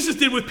like Jesus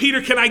did with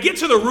Peter, can I get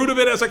to the root of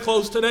it as I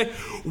close today?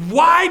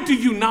 Why do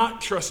you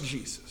not trust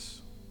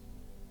Jesus?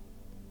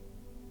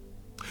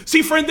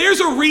 See, friend,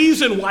 there's a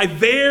reason why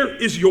there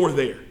is your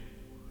there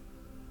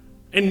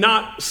and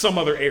not some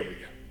other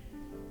area.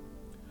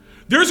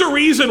 There's a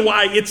reason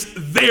why it's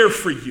there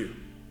for you.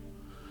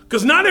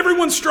 Because not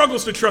everyone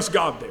struggles to trust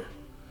God there.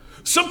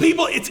 Some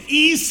people, it's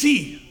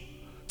easy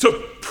to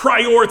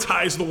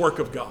prioritize the work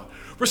of God.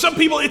 For some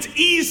people, it's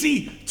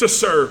easy to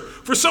serve.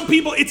 For some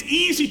people, it's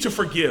easy to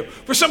forgive.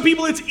 For some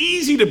people, it's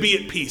easy to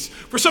be at peace.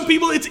 For some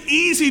people, it's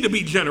easy to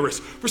be generous.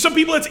 For some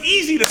people, it's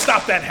easy to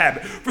stop that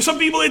habit. For some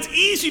people, it's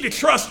easy to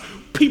trust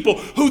people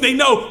who they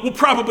know will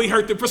probably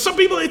hurt them. For some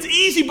people, it's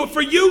easy, but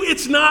for you,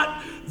 it's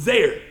not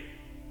there.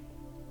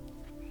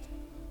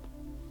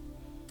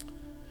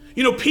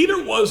 You know,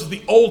 Peter was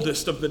the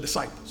oldest of the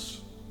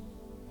disciples.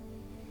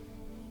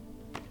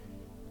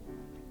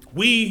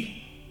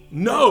 We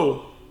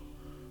know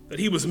that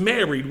he was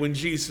married when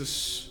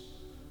Jesus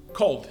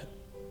called him.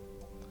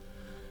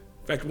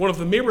 In fact, one of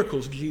the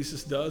miracles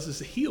Jesus does is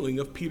the healing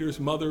of Peter's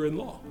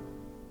mother-in-law.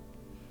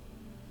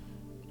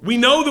 We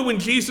know that when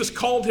Jesus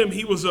called him,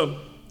 he was a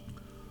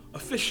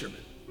fisherman.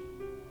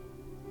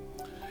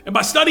 And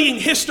by studying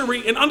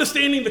history and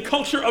understanding the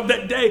culture of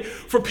that day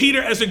for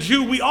Peter as a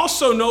Jew, we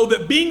also know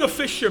that being a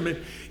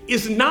fisherman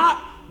is not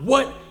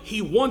what he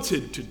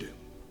wanted to do.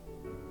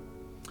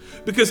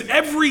 Because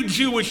every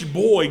Jewish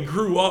boy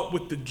grew up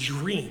with the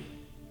dream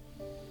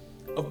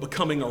of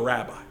becoming a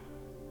rabbi.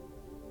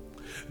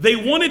 They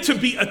wanted to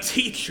be a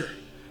teacher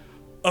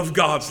of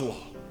God's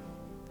law.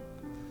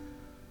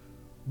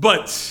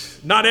 But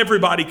not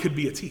everybody could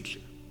be a teacher.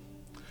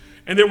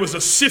 And there was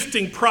a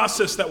sifting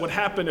process that would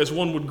happen as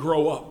one would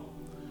grow up.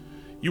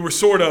 You were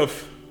sort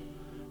of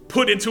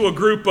put into a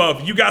group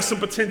of, you got some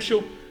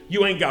potential,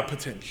 you ain't got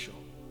potential.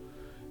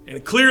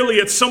 And clearly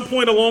at some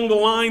point along the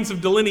lines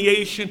of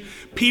delineation,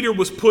 Peter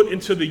was put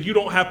into the you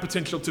don't have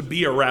potential to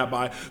be a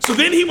rabbi. So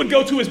then he would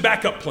go to his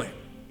backup plan.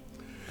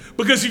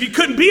 Because if you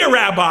couldn't be a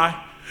rabbi,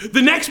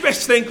 the next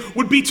best thing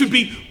would be to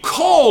be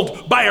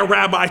called by a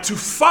rabbi to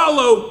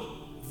follow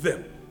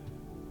them.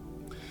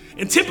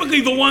 And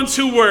typically the ones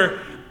who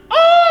were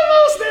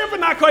almost there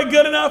but not quite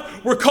good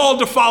enough were called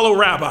to follow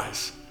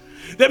rabbis.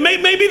 That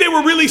maybe they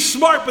were really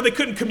smart, but they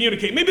couldn't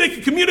communicate. Maybe they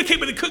could communicate,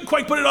 but they couldn't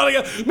quite put it all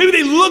together. Maybe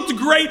they looked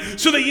great,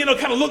 so they,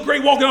 kind of looked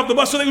great walking off the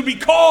bus, so they would be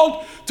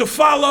called to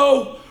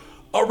follow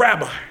a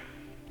rabbi.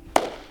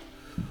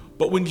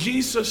 But when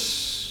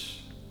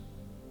Jesus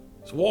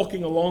is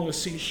walking along the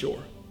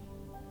seashore,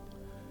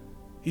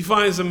 he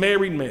finds a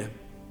married man.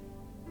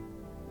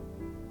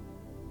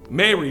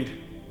 Married,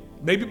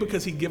 maybe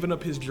because he'd given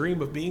up his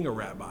dream of being a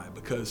rabbi,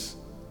 because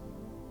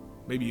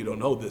maybe you don't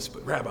know this,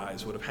 but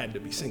rabbis would have had to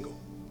be single.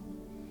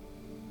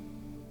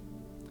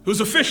 Who's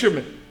a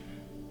fisherman,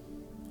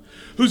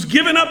 who's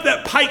given up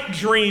that pipe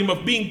dream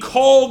of being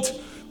called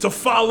to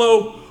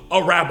follow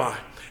a rabbi,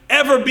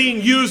 ever being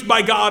used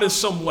by God in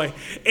some way.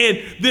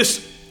 And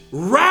this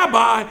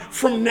rabbi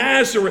from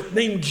Nazareth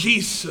named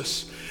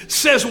Jesus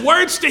says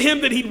words to him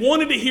that he'd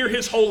wanted to hear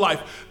his whole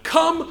life.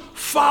 Come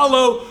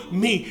follow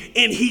me.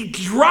 And he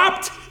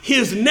dropped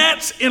his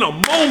nets in a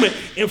moment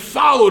and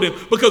followed him,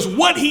 because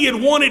what he had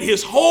wanted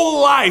his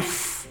whole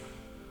life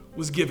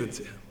was given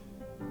to him.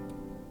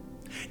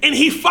 And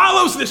he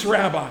follows this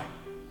rabbi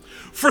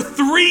for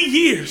 3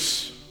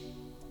 years.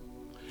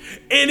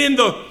 And in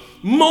the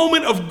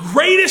moment of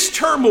greatest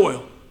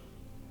turmoil,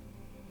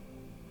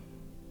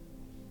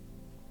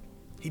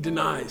 he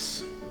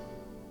denies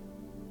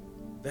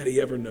that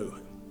he ever knew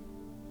him.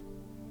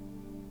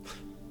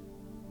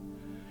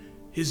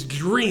 His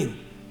dream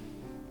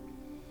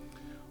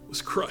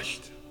was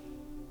crushed.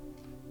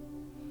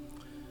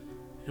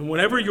 And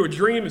whenever your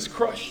dream is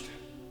crushed,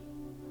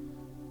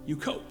 you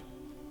cope.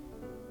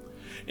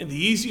 And the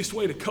easiest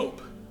way to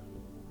cope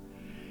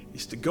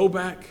is to go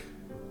back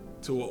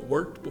to what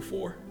worked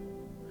before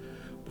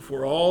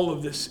all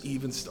of this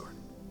even started.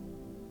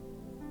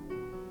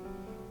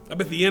 I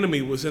bet the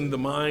enemy was in the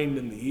mind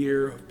and the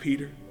ear of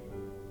Peter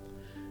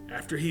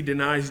after he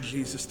denies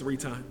Jesus 3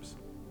 times.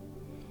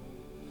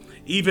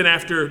 Even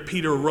after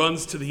Peter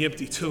runs to the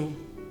empty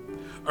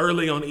tomb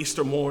early on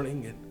Easter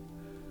morning and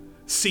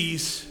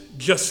sees,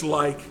 just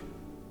like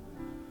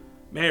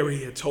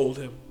Mary had told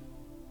him,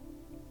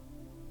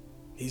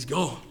 he's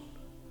gone.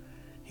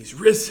 He's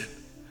risen.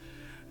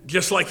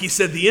 Just like he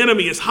said, the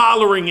enemy is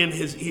hollering in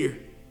his ear.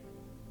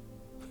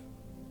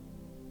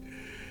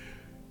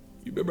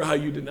 You remember how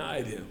you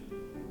denied him?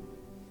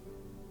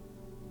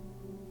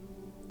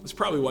 That's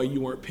probably why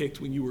you weren't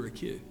picked when you were a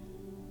kid.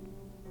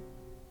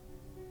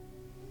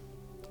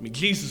 I mean,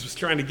 Jesus was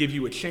trying to give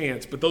you a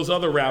chance, but those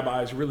other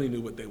rabbis really knew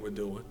what they were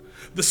doing.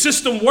 The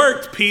system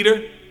worked,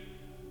 Peter.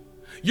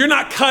 You're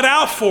not cut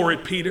out for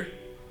it, Peter.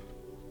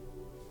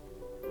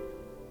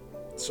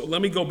 So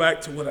let me go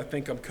back to what I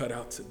think I'm cut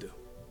out to do.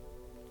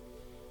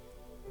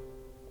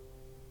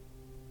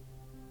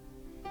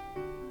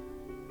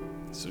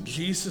 So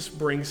Jesus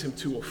brings him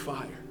to a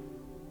fire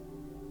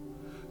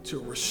to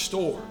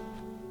restore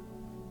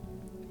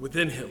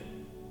within him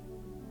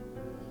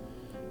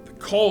the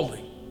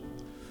calling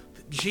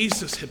that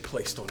Jesus had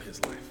placed on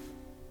his life.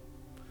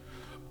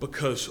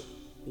 Because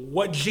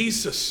what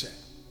Jesus said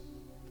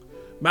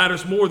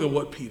matters more than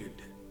what Peter did.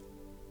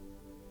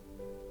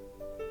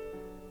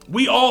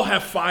 We all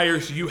have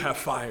fires, you have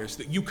fires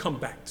that you come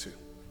back to.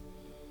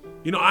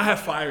 You know, I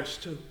have fires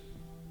too.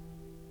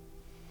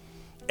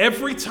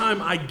 Every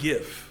time I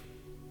give,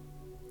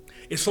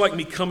 it's like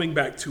me coming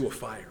back to a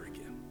fire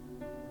again.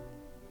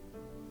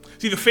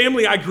 See, the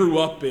family I grew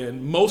up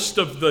in, most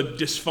of the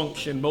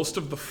dysfunction, most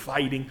of the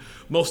fighting,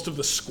 most of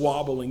the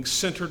squabbling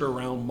centered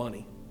around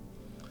money.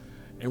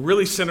 And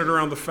really centered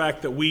around the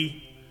fact that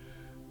we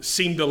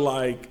seemed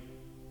to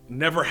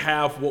never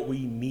have what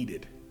we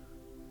needed.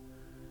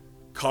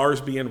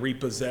 Cars being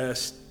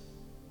repossessed,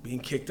 being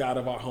kicked out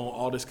of our home,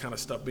 all this kind of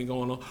stuff being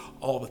going on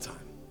all the time.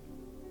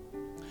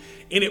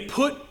 And it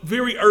put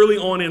very early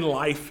on in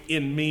life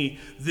in me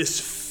this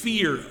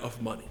fear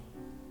of money.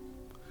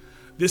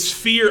 This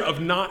fear of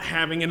not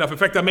having enough. In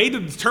fact, I made a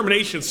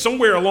determination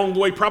somewhere along the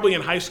way, probably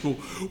in high school,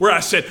 where I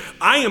said,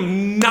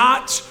 I'm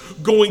not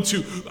going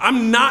to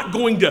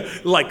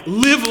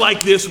live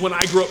like this when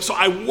I grow up. So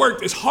I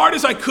worked as hard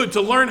as I could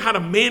to learn how to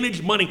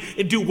manage money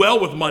and do well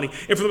with money.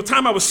 And from the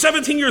time I was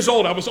 17 years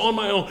old, I was on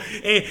my own.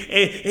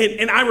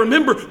 And I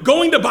remember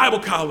going to Bible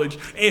college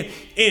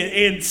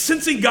and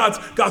sensing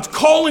God's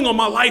calling on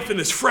my life in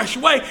this fresh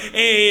way,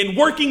 and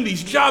working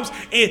these jobs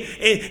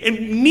and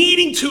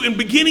needing to and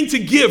beginning to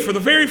give for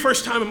the very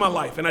first time in my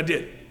life. And I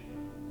did.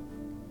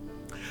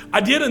 I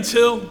did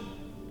until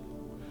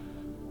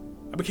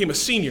I became a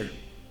senior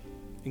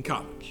in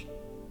college.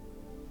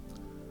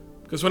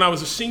 Because when I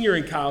was a senior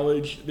in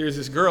college, there's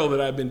this girl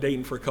that I've been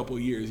dating for a couple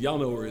of years. Y'all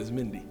know her as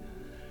Mindy,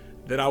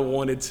 that I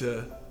wanted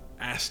to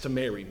ask to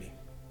marry me.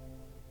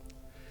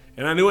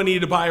 And I knew I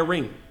needed to buy a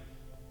ring.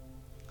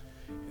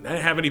 And I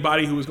didn't have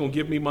anybody who was going to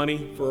give me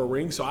money for a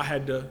ring, so I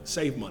had to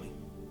save money.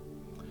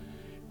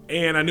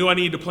 And I knew I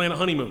needed to plan a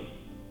honeymoon.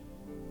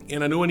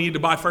 And I knew I needed to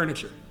buy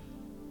furniture.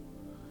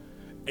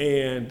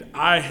 And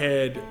I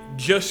had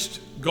just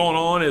gone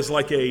on as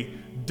like a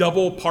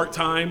double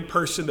part-time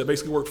person that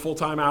basically worked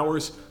full-time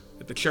hours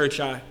at the church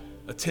I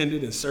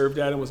attended and served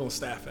at and was on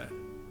staff at.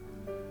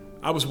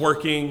 I was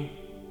working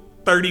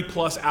 30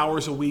 plus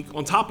hours a week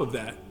on top of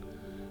that,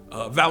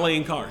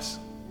 valeting cars.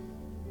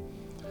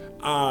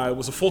 I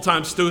was a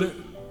full-time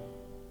student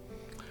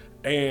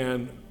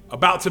and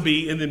about to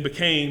be and then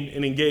became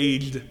an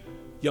engaged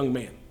young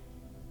man.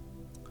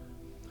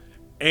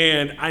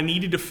 And I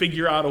needed to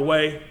figure out a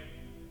way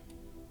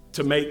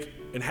to make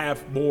and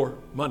have more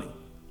money.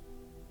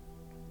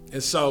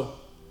 And so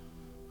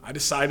I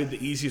decided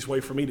the easiest way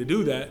for me to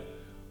do that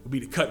would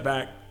be to cut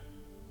back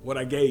what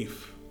I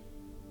gave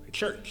at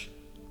church.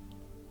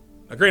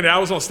 Now, granted, I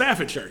was on staff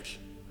at church.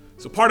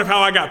 So part of how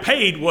I got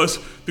paid was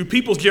through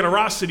people's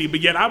generosity, but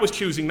yet I was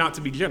choosing not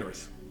to be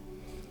generous.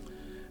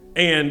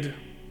 And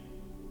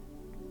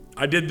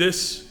I did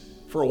this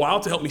for a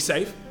while to help me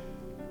save.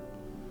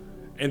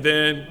 And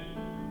then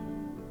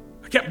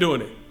I kept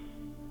doing it.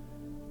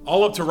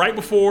 All up to right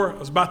before I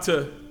was about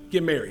to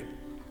get married.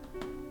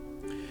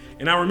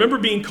 And I remember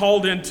being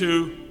called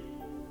into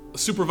a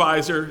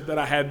supervisor that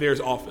I had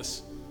there's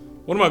office.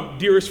 One of my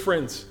dearest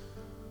friends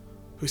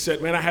who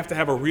said, man, I have to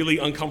have a really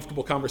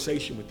uncomfortable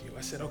conversation with you.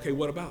 I said, okay,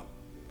 what about?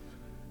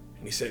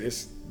 And he said,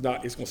 it's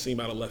going to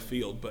seem out of left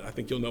field, but I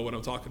think you'll know what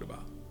I'm talking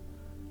about.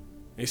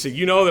 And he said,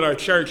 you know that our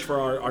church,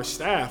 for our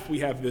staff,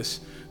 we have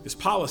this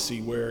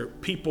policy where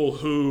people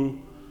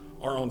who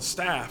are on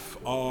staff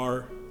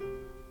are,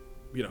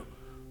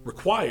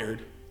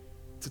 required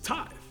to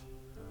tithe.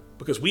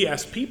 Because we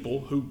ask people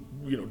who,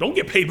 don't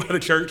get paid by the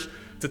church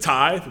to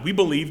tithe. We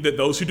believe that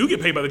those who do get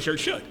paid by the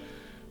church should,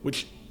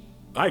 which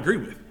I agree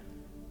with.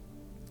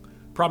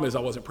 Problem is I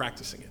wasn't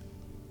practicing it.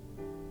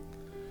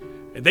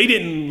 And they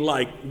didn't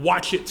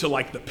watch it to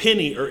the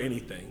penny or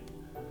anything,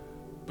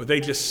 but they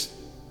just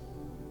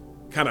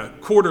kind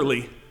of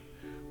quarterly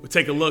would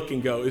take a look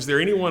and go, is there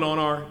anyone on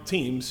our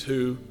teams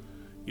who,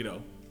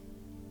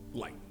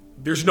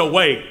 there's no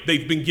way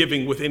they've been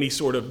giving with any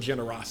sort of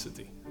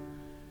generosity.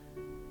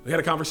 We had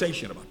a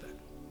conversation about that.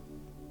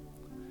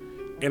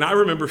 And I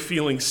remember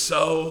feeling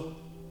so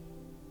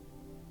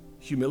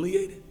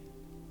humiliated,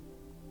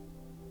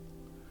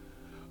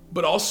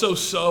 but also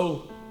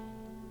so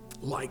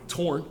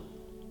torn,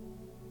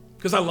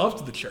 because I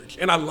loved the church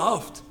and I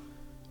loved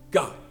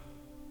God.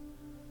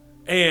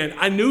 And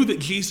I knew that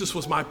Jesus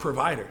was my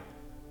provider.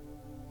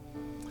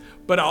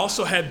 But I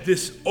also had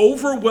this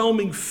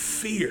overwhelming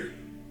fear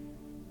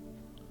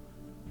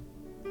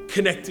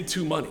connected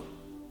to money.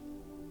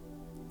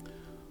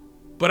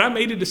 But I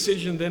made a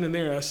decision then and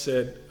there. I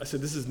said, this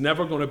is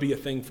never going to be a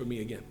thing for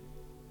me again.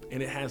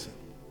 And it hasn't.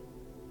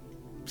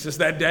 Since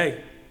that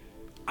day,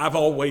 I've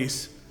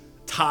always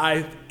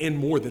tithed and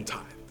more than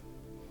tithed.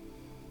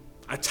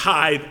 I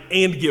tithe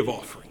and give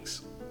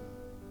offerings.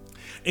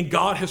 And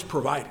God has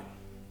provided.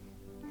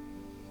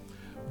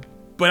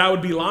 But I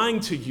would be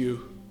lying to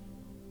you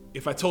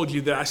if I told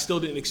you that I still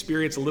didn't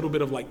experience a little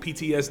bit of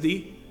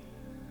PTSD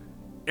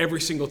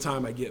every single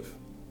time I give.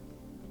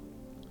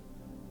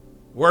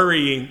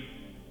 Worrying,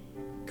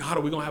 God, are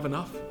we going to have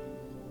enough?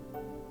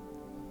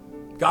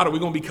 God, are we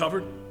going to be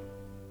covered?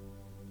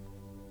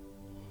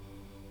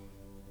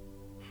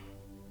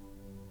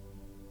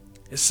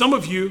 And some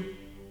of you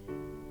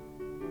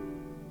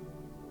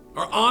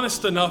are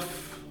honest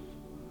enough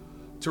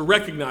to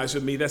recognize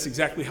with me that's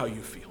exactly how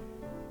you feel.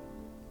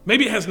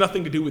 Maybe it has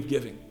nothing to do with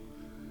giving,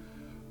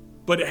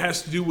 but it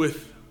has to do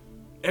with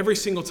every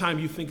single time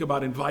you think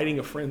about inviting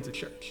a friend to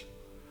church,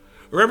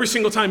 or every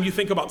single time you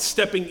think about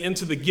stepping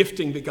into the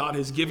gifting that God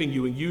has given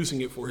you and using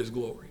it for his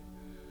glory,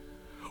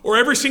 or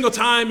every single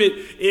time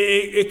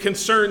it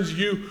concerns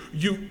you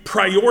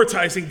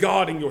prioritizing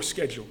God in your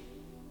schedule.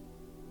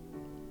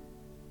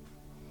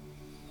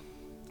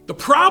 The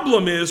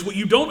problem is, what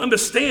you don't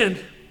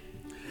understand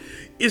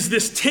is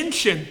this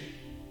tension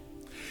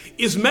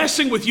is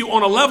messing with you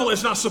on a level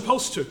it's not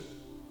supposed to.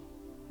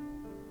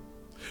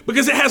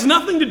 Because it has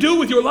nothing to do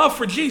with your love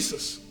for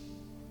Jesus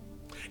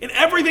and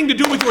everything to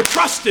do with your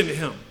trust in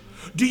him.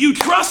 Do you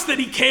trust that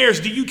he cares?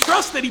 Do you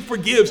trust that he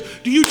forgives?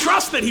 Do you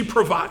trust that he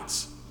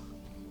provides?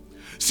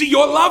 See,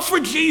 your love for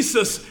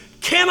Jesus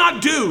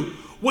cannot do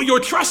what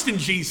your trust in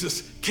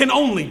Jesus can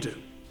only do.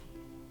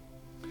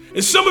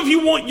 And some of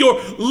you want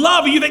your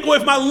love, and you think, well,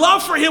 if my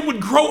love for him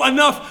would grow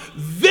enough,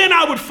 then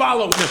I would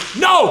follow him.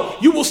 No,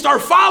 you will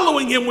start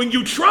following him when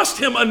you trust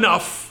him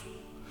enough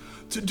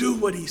to do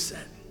what he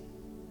said.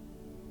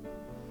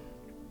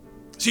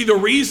 See, the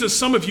reason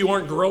some of you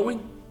aren't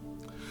growing,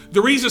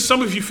 the reason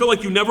some of you feel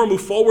like you never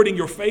move forward in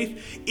your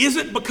faith,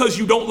 isn't because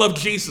you don't love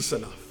Jesus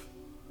enough.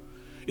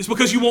 It's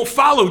because you won't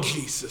follow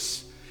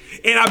Jesus.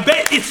 And I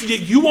bet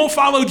you won't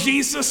follow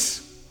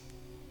Jesus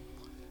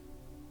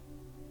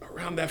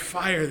around that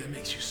fire that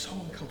makes you so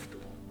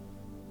uncomfortable.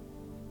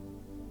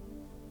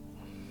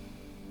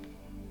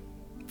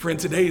 Friend,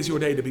 today is your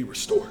day to be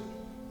restored.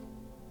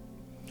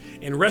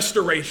 And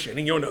restoration,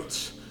 in your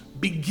notes,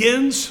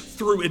 begins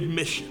through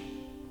admission,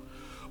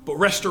 but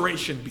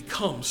restoration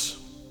becomes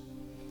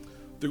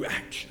through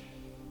action.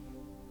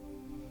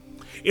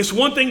 It's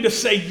one thing to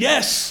say,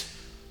 yes,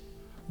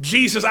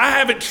 Jesus, I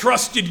haven't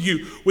trusted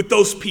you with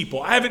those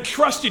people. I haven't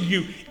trusted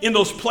you in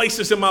those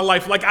places in my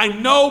life like I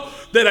know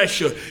that I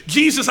should.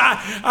 Jesus,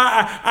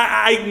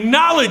 I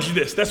acknowledge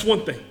this. That's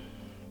one thing.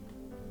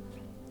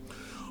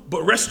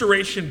 But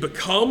restoration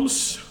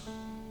becomes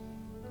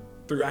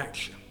through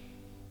action.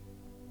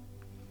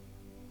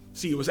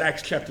 See, it was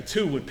Acts chapter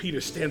 2 when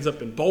Peter stands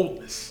up in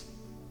boldness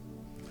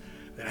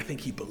that I think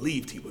he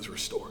believed he was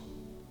restored.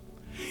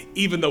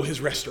 Even though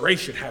his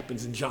restoration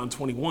happens in John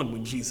 21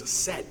 when Jesus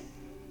said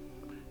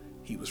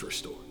he was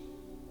restored.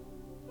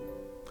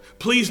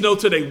 Please know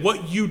today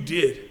what you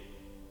did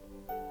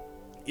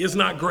is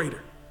not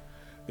greater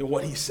than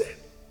what he said.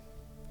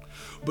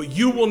 But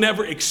you will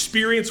never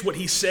experience what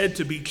he said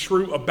to be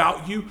true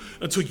about you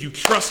until you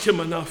trust him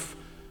enough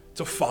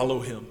to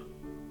follow him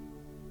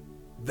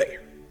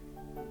there.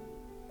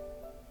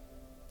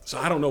 So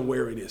I don't know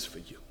where it is for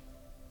you,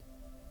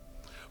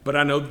 but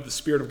I know that the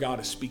Spirit of God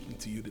is speaking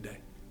to you today.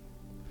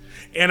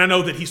 And I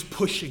know that he's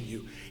pushing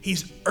you.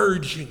 He's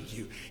urging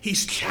you.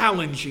 He's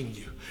challenging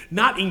you.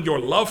 Not in your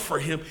love for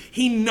him.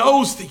 He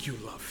knows that you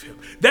love him.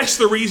 That's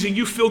the reason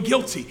you feel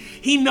guilty.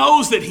 He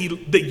knows that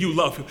you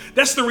love him.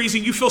 That's the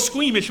reason you feel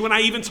squeamish when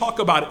I even talk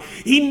about it.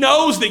 He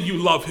knows that you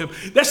love him.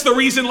 That's the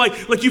reason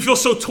like you feel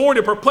so torn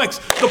and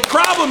perplexed. The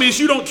problem is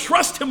you don't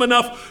trust him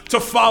enough to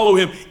follow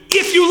him.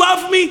 If you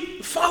love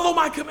me, follow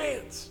my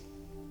commands.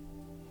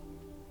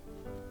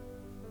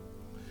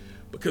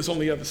 Because on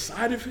the other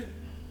side of it,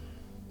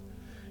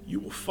 you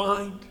will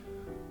find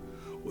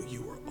what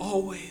you were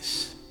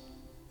always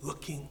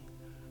looking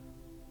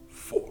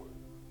for.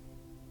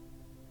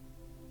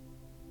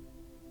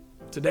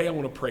 Today I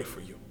want to pray for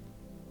you.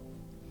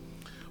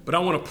 But I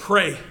want to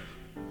pray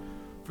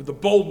for the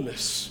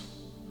boldness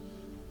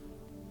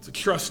to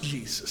trust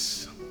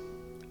Jesus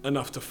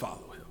enough to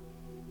follow him.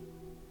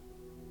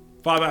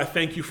 Father, I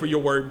thank you for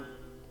your word.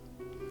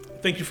 I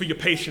thank you for your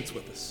patience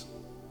with us.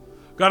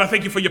 God, I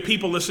thank you for your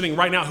people listening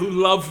right now who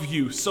love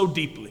you so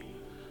deeply.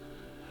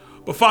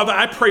 But Father,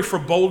 I pray for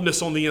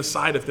boldness on the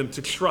inside of them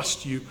to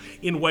trust you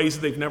in ways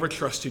they've never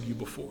trusted you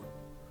before.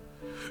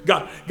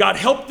 God,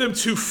 help them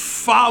to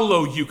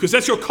follow you, because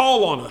that's your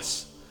call on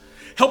us.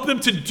 Help them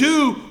to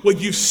do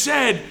what you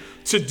said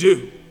to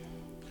do.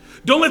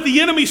 Don't let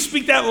the enemy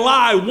speak that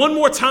lie one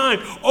more time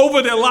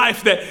over their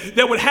life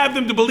that would have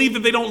them to believe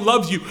that they don't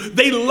love you.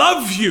 They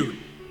love you.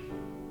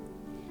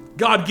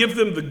 God, give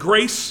them the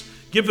grace,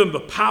 give them the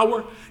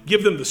power,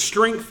 give them the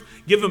strength,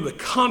 give them the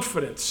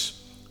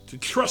confidence to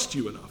trust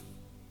you enough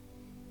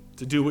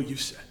to do what you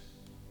said.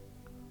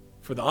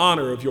 For the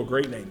honor of your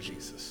great name,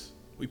 Jesus,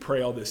 we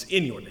pray all this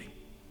in your name.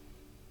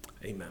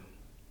 Amen.